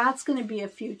that's going to be a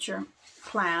future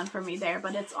plan for me there,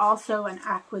 but it's also an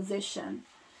acquisition.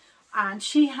 And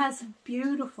she has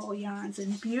beautiful yarns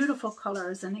and beautiful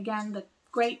colors. And again, the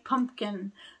Great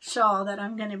Pumpkin shawl that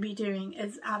I'm going to be doing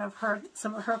is out of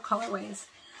some of her colorways.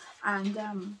 And,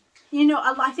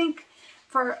 I think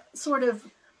for sort of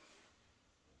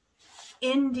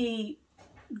indie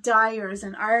dyers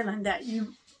in Ireland that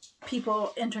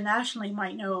people internationally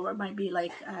might know, or might be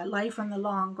like Life on the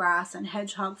Long Grass and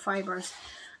Hedgehog Fibers.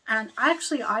 And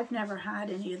actually, I've never had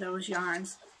any of those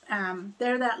yarns.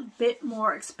 They're that bit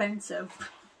more expensive.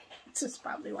 This is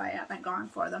probably why I haven't gone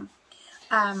for them.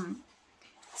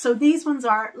 So these ones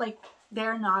are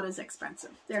they're not as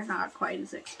expensive. They're not quite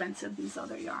as expensive, these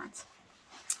other yarns.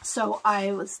 So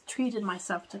I treated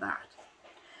myself to that.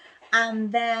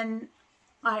 And then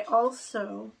I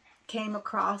also came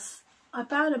across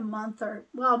about a month it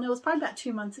was probably about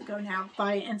 2 months ago now,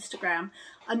 via Instagram,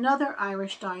 another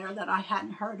Irish dyer that I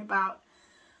hadn't heard about,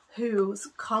 whose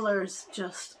colors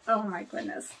just, oh my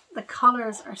goodness, the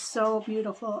colors are so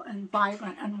beautiful and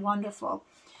vibrant and wonderful.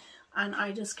 And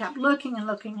I just kept looking and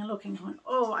looking and looking, going,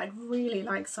 oh, I'd really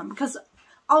like some. Because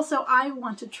also I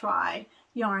want to try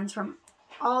yarns from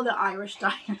all the Irish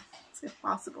dyers if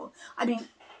possible.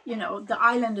 The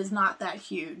island is not that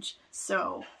huge,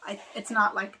 so it's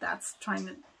not like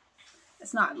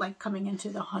it's not like coming into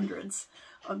the hundreds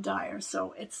of dyers.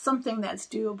 So it's something that's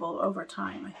doable over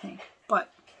time, I think.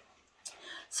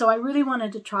 So I really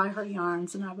wanted to try her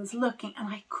yarns, and I was looking, and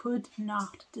I could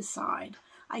not decide.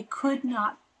 I could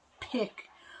not pick,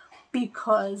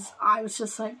 because I was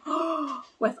just like, I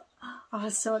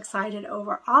was so excited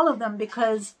over all of them,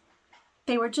 because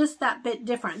they were just that bit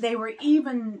different. They were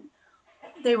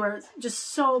just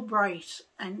so bright,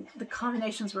 and the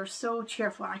combinations were so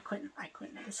cheerful. I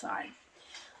couldn't decide.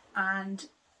 And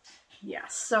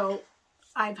yes, so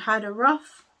I've had a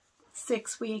rough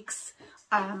 6 weeks,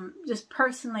 just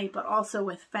personally, but also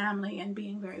with family, and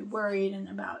being very worried and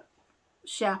about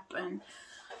Shep,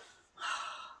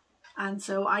 and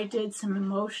so I did some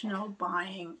emotional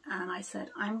buying, and I said,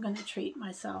 I'm going to treat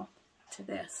myself to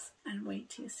this and wait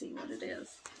till you see what it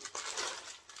is.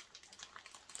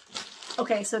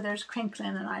 Okay, so there's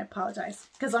crinkling, and I apologize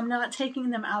because I'm not taking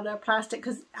them out of plastic,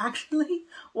 because actually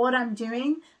what I'm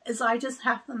doing is I just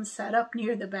have them set up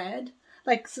near the bed.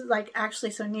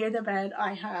 So near the bed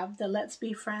I have the Let's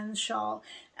Be Friends shawl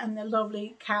and the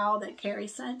lovely KAL that Carrie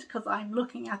sent, because I'm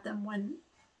looking at them when,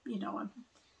 I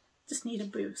just need a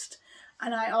boost.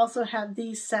 And I also have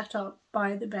these set up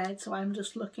by the bed, so I'm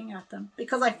just looking at them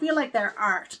because I feel like they're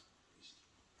art.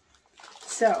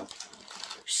 So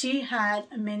she had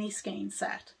a mini skein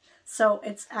set. So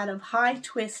it's out of high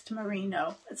twist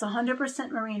merino. It's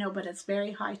 100% merino, but it's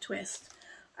very high twist.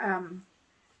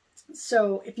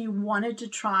 So if you wanted to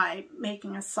try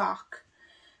making a sock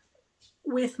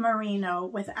with merino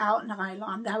without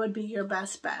nylon, that would be your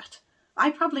best bet. I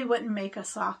probably wouldn't make a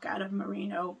sock out of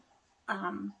merino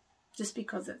just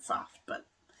because it's soft, but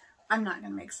I'm not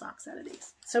going to make socks out of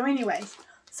these. So anyways,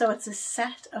 so it's a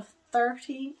set of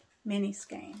 30 mini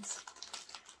skeins.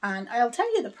 And I'll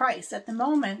tell you the price. At the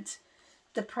moment,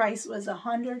 the price was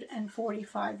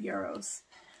 145 euros.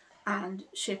 And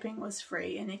shipping was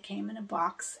free. And it came in a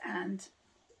box. And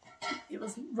it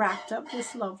was wrapped up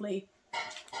this lovely.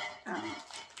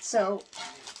 So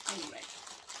anyway.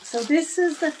 So this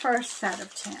is the first set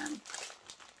of 10.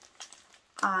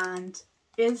 And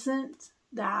isn't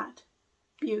that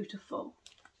beautiful?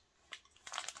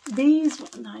 These,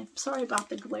 I'm sorry about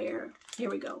the glare. Here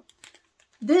we go.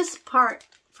 This part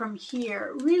from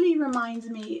here really reminds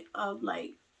me of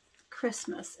like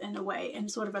Christmas in a way, and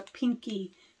sort of a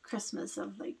pinky Christmas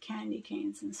of like candy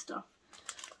canes and stuff.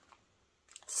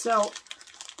 So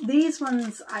these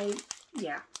ones I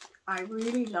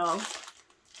really love.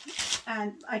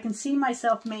 And I can see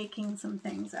myself making some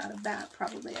things out of that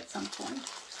probably at some point.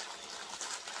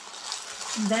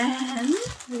 Then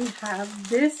we have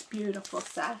this beautiful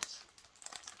set.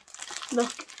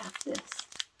 Look at this.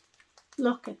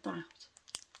 Look at that.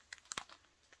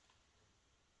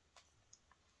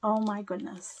 Oh my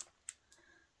goodness.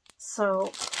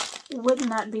 So wouldn't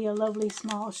that be a lovely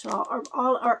small shawl?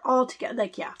 Or all together.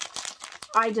 Like, yeah.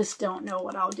 I just don't know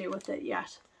what I'll do with it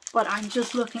yet. But I'm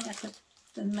just looking at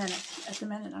the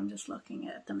minute I'm just looking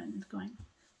at them and going,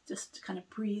 just kind of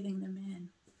breathing them in.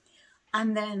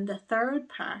 And then the third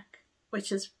pack,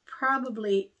 which is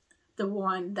probably the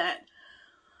one that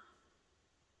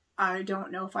I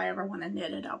don't know if I ever want to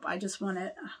knit it up. I just want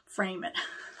to frame it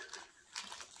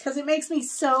because it makes me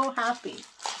so happy.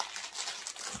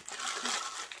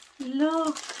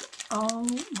 Look, oh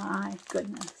my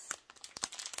goodness.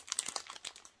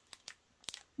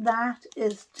 That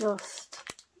is just,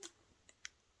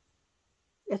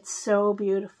 it's so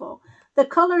beautiful. The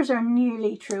colors are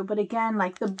nearly true, but again,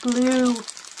 like the blue,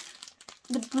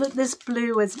 this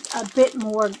blue is a bit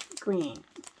more green.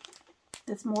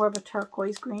 It's more of a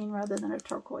turquoise green rather than a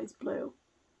turquoise blue.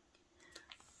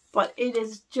 But it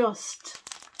is just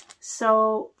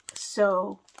so,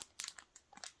 so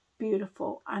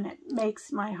beautiful. And it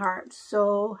makes my heart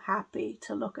so happy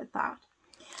to look at that.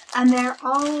 And they're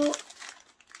all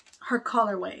her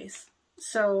colorways.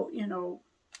 So, you know,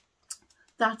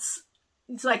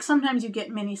 it's like sometimes you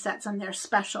get mini sets and they're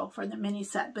special for the mini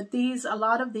set, but these, a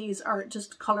lot of these are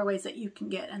just colorways that you can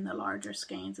get in the larger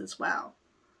skeins as well.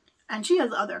 And she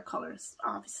has other colors,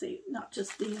 obviously, not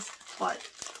just these, but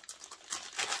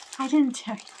I didn't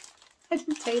tell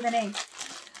you the name.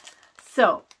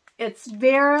 So it's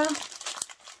Vera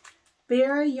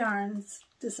Yarns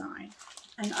design,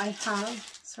 and I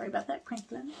have, sorry about that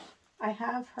crinkling, I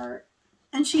have her,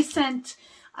 and she sent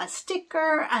a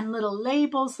sticker and little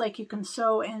labels like you can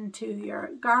sew into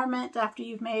your garment after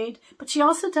you've made. But she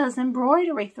also does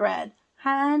embroidery thread,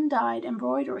 hand-dyed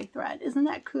embroidery thread. Isn't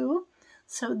that cool?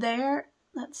 So there,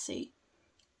 let's see,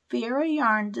 Vera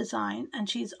Yarn Design, and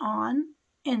she's on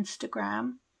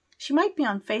Instagram. She might be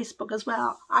on Facebook as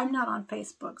well. I'm not on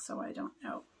Facebook, so I don't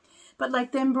know. But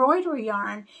like the embroidery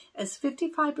yarn is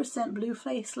 55% Blue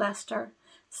Face Leicester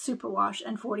superwash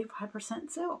and 45%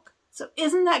 silk. So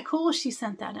isn't that cool? She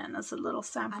sent that in as a little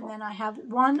sample. And then I have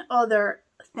one other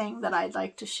thing that I'd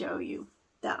like to show you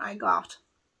that I got.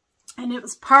 And it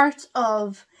was part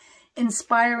of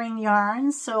Inspiring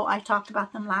Yarns. So I talked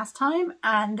about them last time.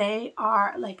 And they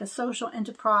are like a social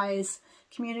enterprise,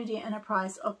 community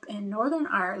enterprise up in Northern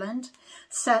Ireland,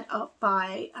 set up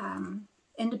by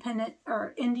independent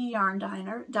or indie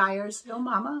yarn dyers, Yo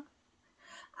Mama.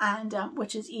 And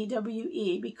which is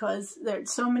EWE, because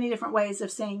there's so many different ways of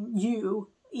saying you,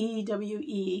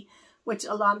 EWE, which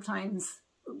a lot of times,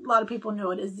 a lot of people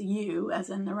know it as the U, as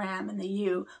in the ram and the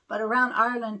U, but around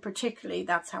Ireland particularly,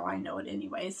 that's how I know it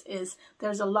anyways, is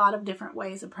there's a lot of different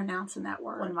ways of pronouncing that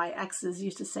word. One of my exes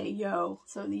used to say yo,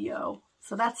 so the yo.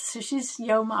 So that's, so she's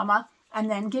Yo Mama. And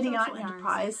then Giddy Aunt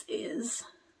Enterprise is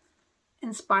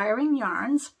Inspiring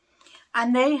Yarns,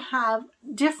 and they have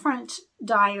different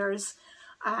dyers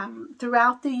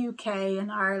throughout the UK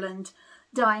and Ireland,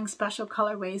 dyeing special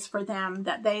colorways for them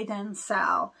that they then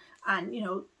sell, and, you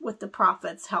know, with the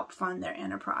profits help fund their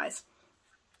enterprise.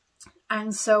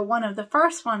 And so one of the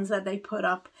first ones that they put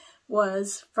up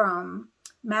was from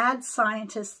Mad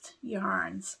Scientist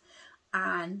Yarns,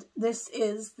 and this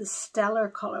is the Stellar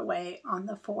colorway on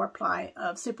the 4-ply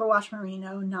of superwash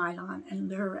merino, nylon, and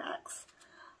lurex.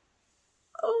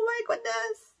 Oh my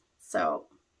goodness! So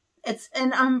it's,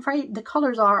 and I'm afraid the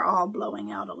colors are all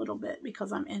blowing out a little bit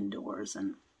because I'm indoors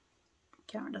and the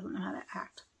camera doesn't know how to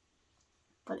act.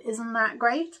 But isn't that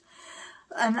great?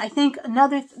 And I think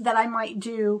another that I might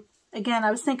do, again,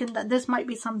 I was thinking that this might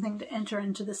be something to enter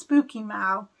into the Spooky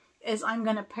Mal, is I'm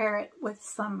going to pair it with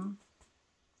some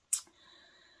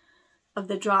of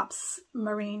the drops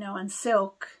merino and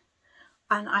silk,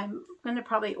 and I'm going to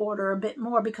probably order a bit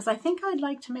more because I think I'd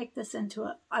like to make this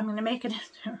into I'm going to make it into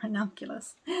a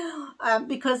ranunculus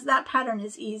because that pattern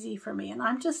is easy for me and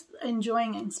I'm just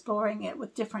enjoying exploring it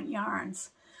with different yarns.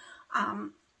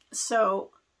 So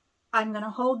I'm going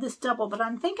to hold this double, but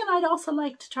I'm thinking I'd also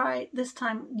like to try this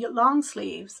time long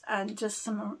sleeves and just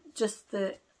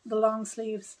the long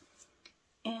sleeves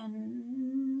in,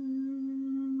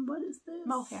 what is this?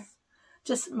 Mohair.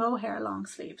 Just mohair long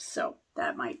sleeves. So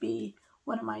that might be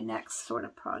one of my next sort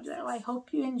of projects. So I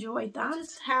hope you enjoyed that. I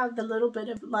just have the little bit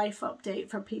of life update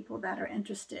for people that are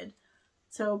interested.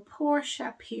 So poor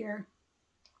Shep here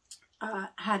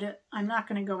I'm not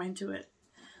going to go into it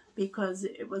because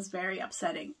it was very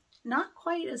upsetting. Not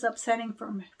quite as upsetting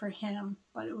for him,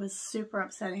 but it was super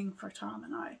upsetting for Tom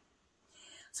and I.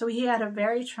 So he had a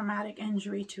very traumatic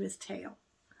injury to his tail.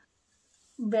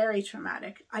 Very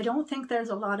traumatic. I don't think there's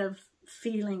a lot of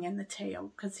feeling in the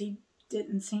tail because he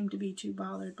didn't seem to be too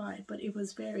bothered by it, but it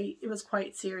was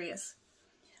quite serious.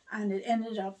 And it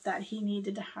ended up that he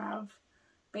needed to have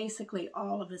basically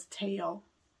all of his tail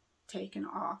taken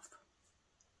off.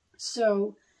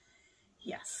 So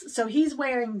yes, so he's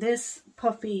wearing this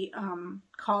puffy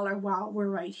collar while we're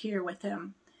right here with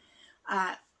him.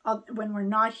 When we're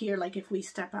not here, like if we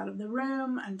step out of the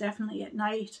room and definitely at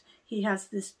night, he has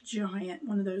this giant,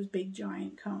 one of those big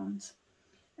giant cones.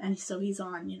 And so he's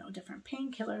on, you know, different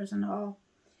painkillers and all.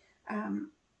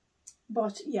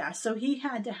 But yeah, so he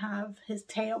had to have his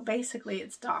tail, basically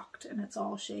it's docked and it's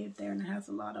all shaved there and it has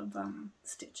a lot of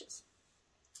stitches.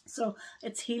 So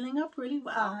it's healing up really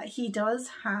well. He does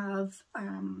have,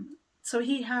 so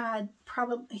he had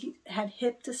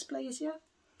hip dysplasia.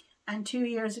 And 2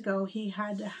 years ago, he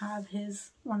had to have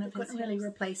one of his, couldn't really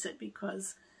replace it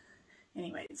because,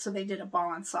 anyway, so they did a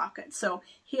ball and socket. So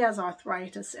he has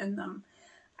arthritis in them.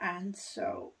 And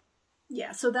so,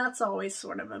 yeah, so that's always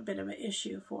sort of a bit of an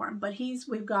issue for him. But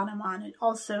we've got him on it.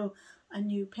 Also a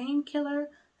new painkiller.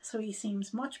 So he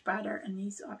seems much better. And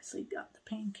he's obviously got the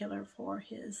painkiller for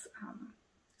his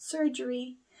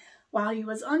surgery. While he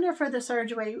was under for the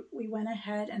surgery, we went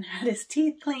ahead and had his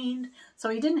teeth cleaned. So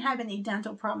he didn't have any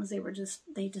dental problems.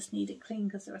 They just needed clean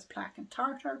because there was plaque and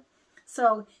tartar.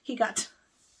 So he got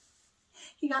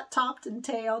topped and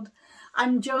tailed.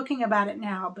 I'm joking about it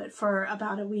now, but for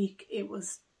about a week, it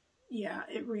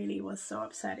really was so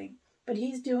upsetting. But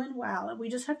he's doing well. We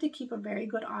just have to keep a very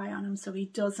good eye on him so he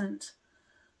doesn't,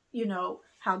 you know,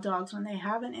 how dogs, when they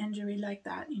have an injury like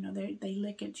that, you know, they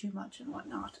lick it too much and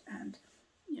whatnot. And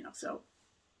you know, so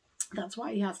that's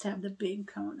why he has to have the big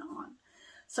cone on.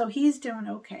 So he's doing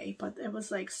okay, but it was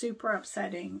like super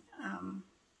upsetting.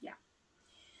 Yeah.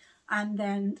 And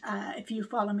then if you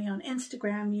follow me on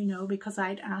Instagram, you know, because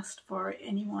I'd asked for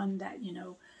anyone that, you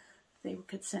know, they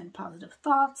could send positive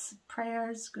thoughts,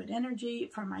 prayers, good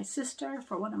energy for my sister,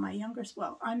 for one of my younger,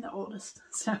 well, I'm the oldest.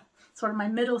 So sort of my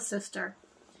middle sister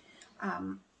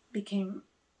became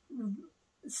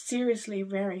seriously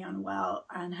very unwell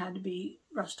and had to be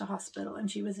rushed to hospital, and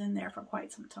she was in there for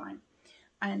quite some time,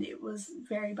 and it was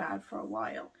very bad for a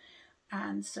while.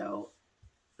 And so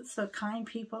kind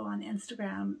people on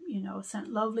Instagram, you know,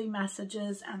 sent lovely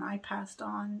messages, and I passed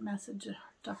on messages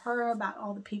to her about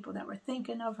all the people that were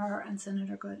thinking of her and sending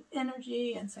her good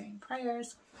energy and saying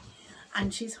prayers,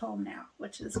 and she's home now,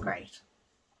 which is great.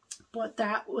 But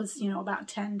that was, you know, about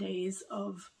 10 days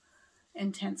of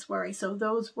intense worry. So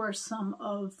those were some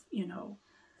of, you know,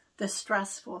 the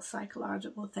stressful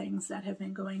psychological things that have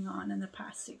been going on in the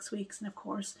past 6 weeks. And of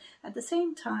course, at the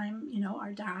same time, you know,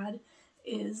 our dad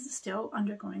is still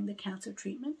undergoing the cancer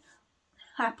treatment.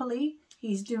 Happily,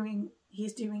 he's doing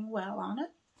well on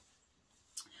it.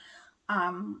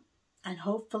 And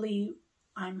hopefully,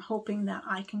 I'm hoping that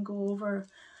I can go over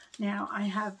now. I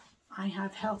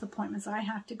have health appointments I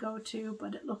have to go to,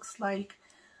 but it looks like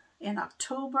in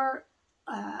October,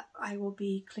 I will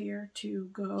be clear to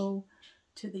go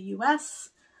to the US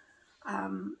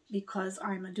because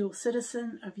I'm a dual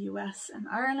citizen of US and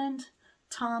Ireland.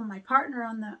 Tom, my partner,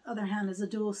 on the other hand, is a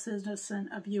dual citizen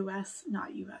of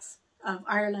of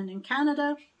Ireland and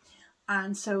Canada.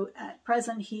 And so at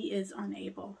present, he is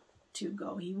unable to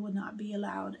go. He would not be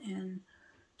allowed in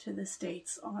to the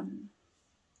States on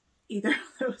either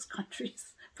of those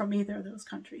countries, from either of those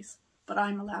countries. But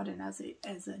I'm allowed in as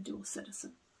a dual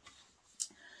citizen.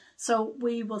 So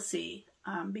we will see,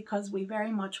 because we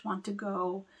very much want to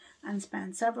go and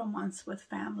spend several months with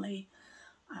family.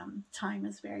 Time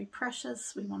is very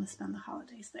precious. We want to spend the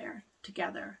holidays there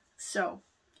together. So,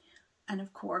 and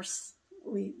of course,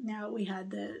 we had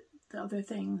the other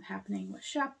thing happening with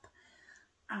Shep.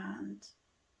 And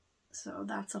so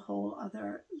that's a whole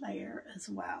other layer as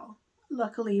well.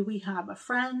 Luckily, we have a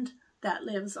friend that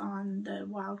lives on the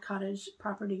Wild Cottage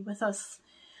property with us.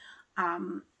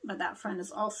 But that friend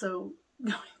is also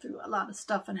going through a lot of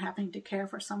stuff and having to care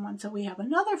for someone. So we have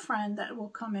another friend that will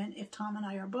come in if Tom and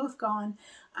I are both gone,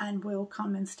 and will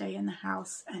come and stay in the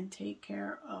house and take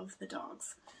care of the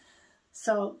dogs.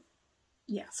 So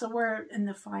yeah, so we're in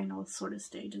the final sort of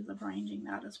stages of arranging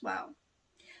that as well.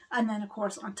 And then of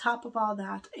course, on top of all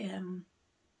that, it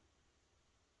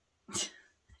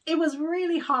was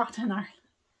really hot in Ireland.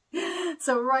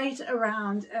 So right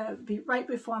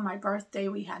before my birthday,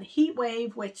 we had a heat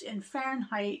wave, which in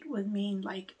Fahrenheit would mean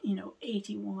like,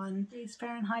 81 degrees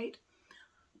Fahrenheit.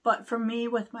 But for me,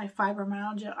 with my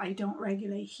fibromyalgia, I don't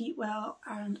regulate heat well,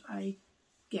 and I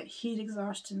get heat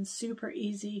exhaustion super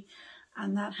easy.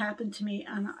 And that happened to me,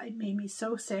 and it made me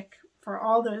so sick for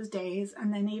all those days.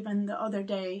 And then even the other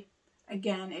day,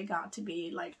 again, it got to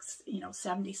be like,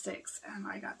 76, and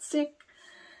I got sick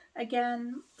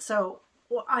again. So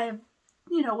well, I have,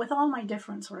 with all my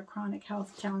different sort of chronic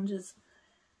health challenges,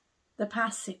 the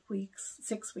past 6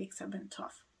 weeks have been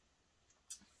tough.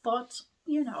 But,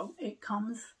 it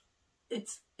comes,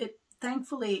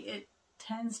 thankfully, it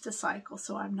tends to cycle.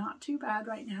 So I'm not too bad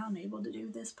right now. I'm able to do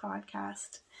this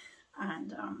podcast.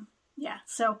 And, yeah,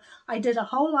 so I did a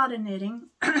whole lot of knitting,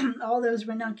 all those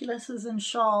ranunculuses and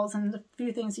shawls and the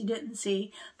few things you didn't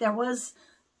see. There was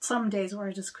some days where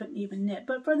I just couldn't even knit,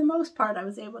 but for the most part I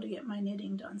was able to get my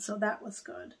knitting done, so that was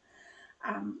good.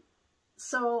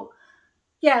 So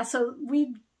yeah, so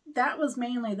that was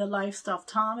mainly the life stuff.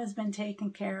 Tom has been taking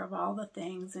care of all the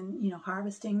things, and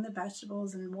harvesting the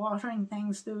vegetables and watering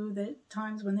things through the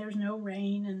times when there's no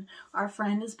rain, and our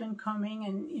friend has been coming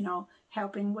and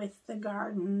helping with the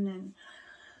garden and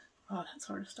all that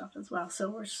sort of stuff as well. So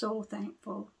we're so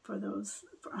thankful for those.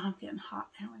 I'm getting hot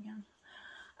now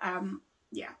again.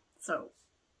 Yeah, so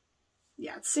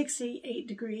yeah, it's 68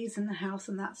 degrees in the house,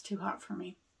 and that's too hot for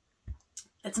me.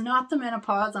 It's not the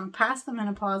menopause. I'm past the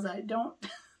menopause. I don't,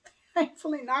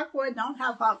 thankfully, knock wood, don't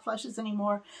have hot flushes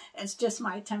anymore. It's just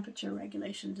my temperature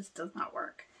regulation just does not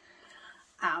work.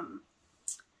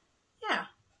 Yeah,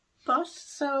 but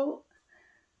so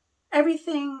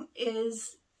everything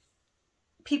is,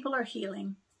 people are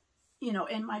healing.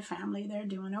 In my family, they're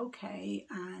doing okay,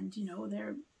 and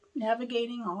they're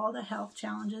navigating all the health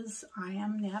challenges. I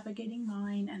am navigating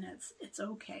mine, and it's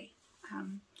okay.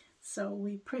 So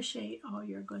we appreciate all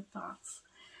your good thoughts,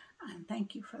 and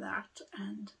thank you for that.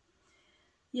 And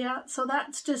yeah, so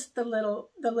that's just the little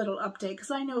update, because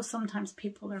I know sometimes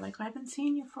people are like, I haven't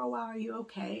seen you for a while, are you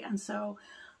okay? And so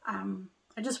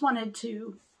I just wanted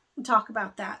to talk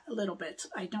about that a little bit.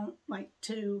 I don't like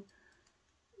to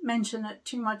mention it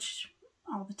too much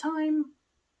all the time,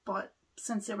 but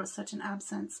since there was such an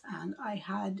absence and I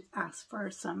had asked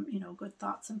for some, good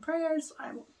thoughts and prayers,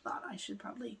 I thought I should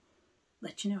probably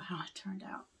let you know how it turned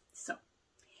out. So,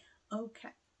 okay.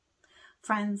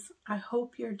 Friends, I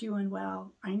hope you're doing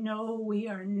well. I know we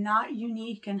are not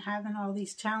unique in having all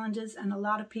these challenges, and a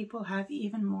lot of people have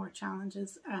even more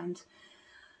challenges, and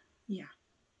yeah,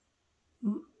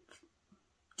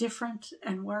 different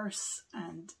and worse,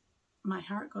 and my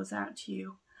heart goes out to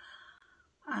you.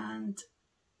 And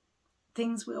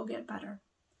things will get better.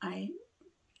 I'm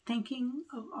thinking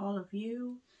of all of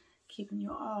you, keeping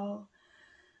you all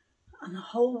and the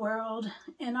whole world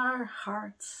in our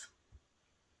hearts,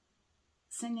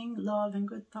 sending love and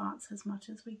good thoughts as much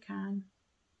as we can.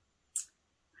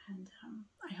 And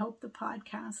I hope the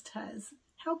podcast has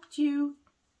helped you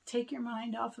take your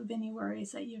mind off of any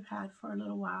worries that you've had for a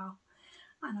little while.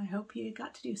 And I hope you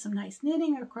got to do some nice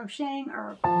knitting or crocheting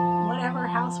or whatever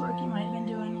housework you might have been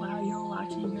doing while you're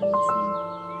watching or listening.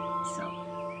 So,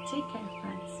 take care,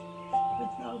 friends.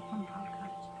 With love from Wild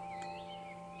Cottage.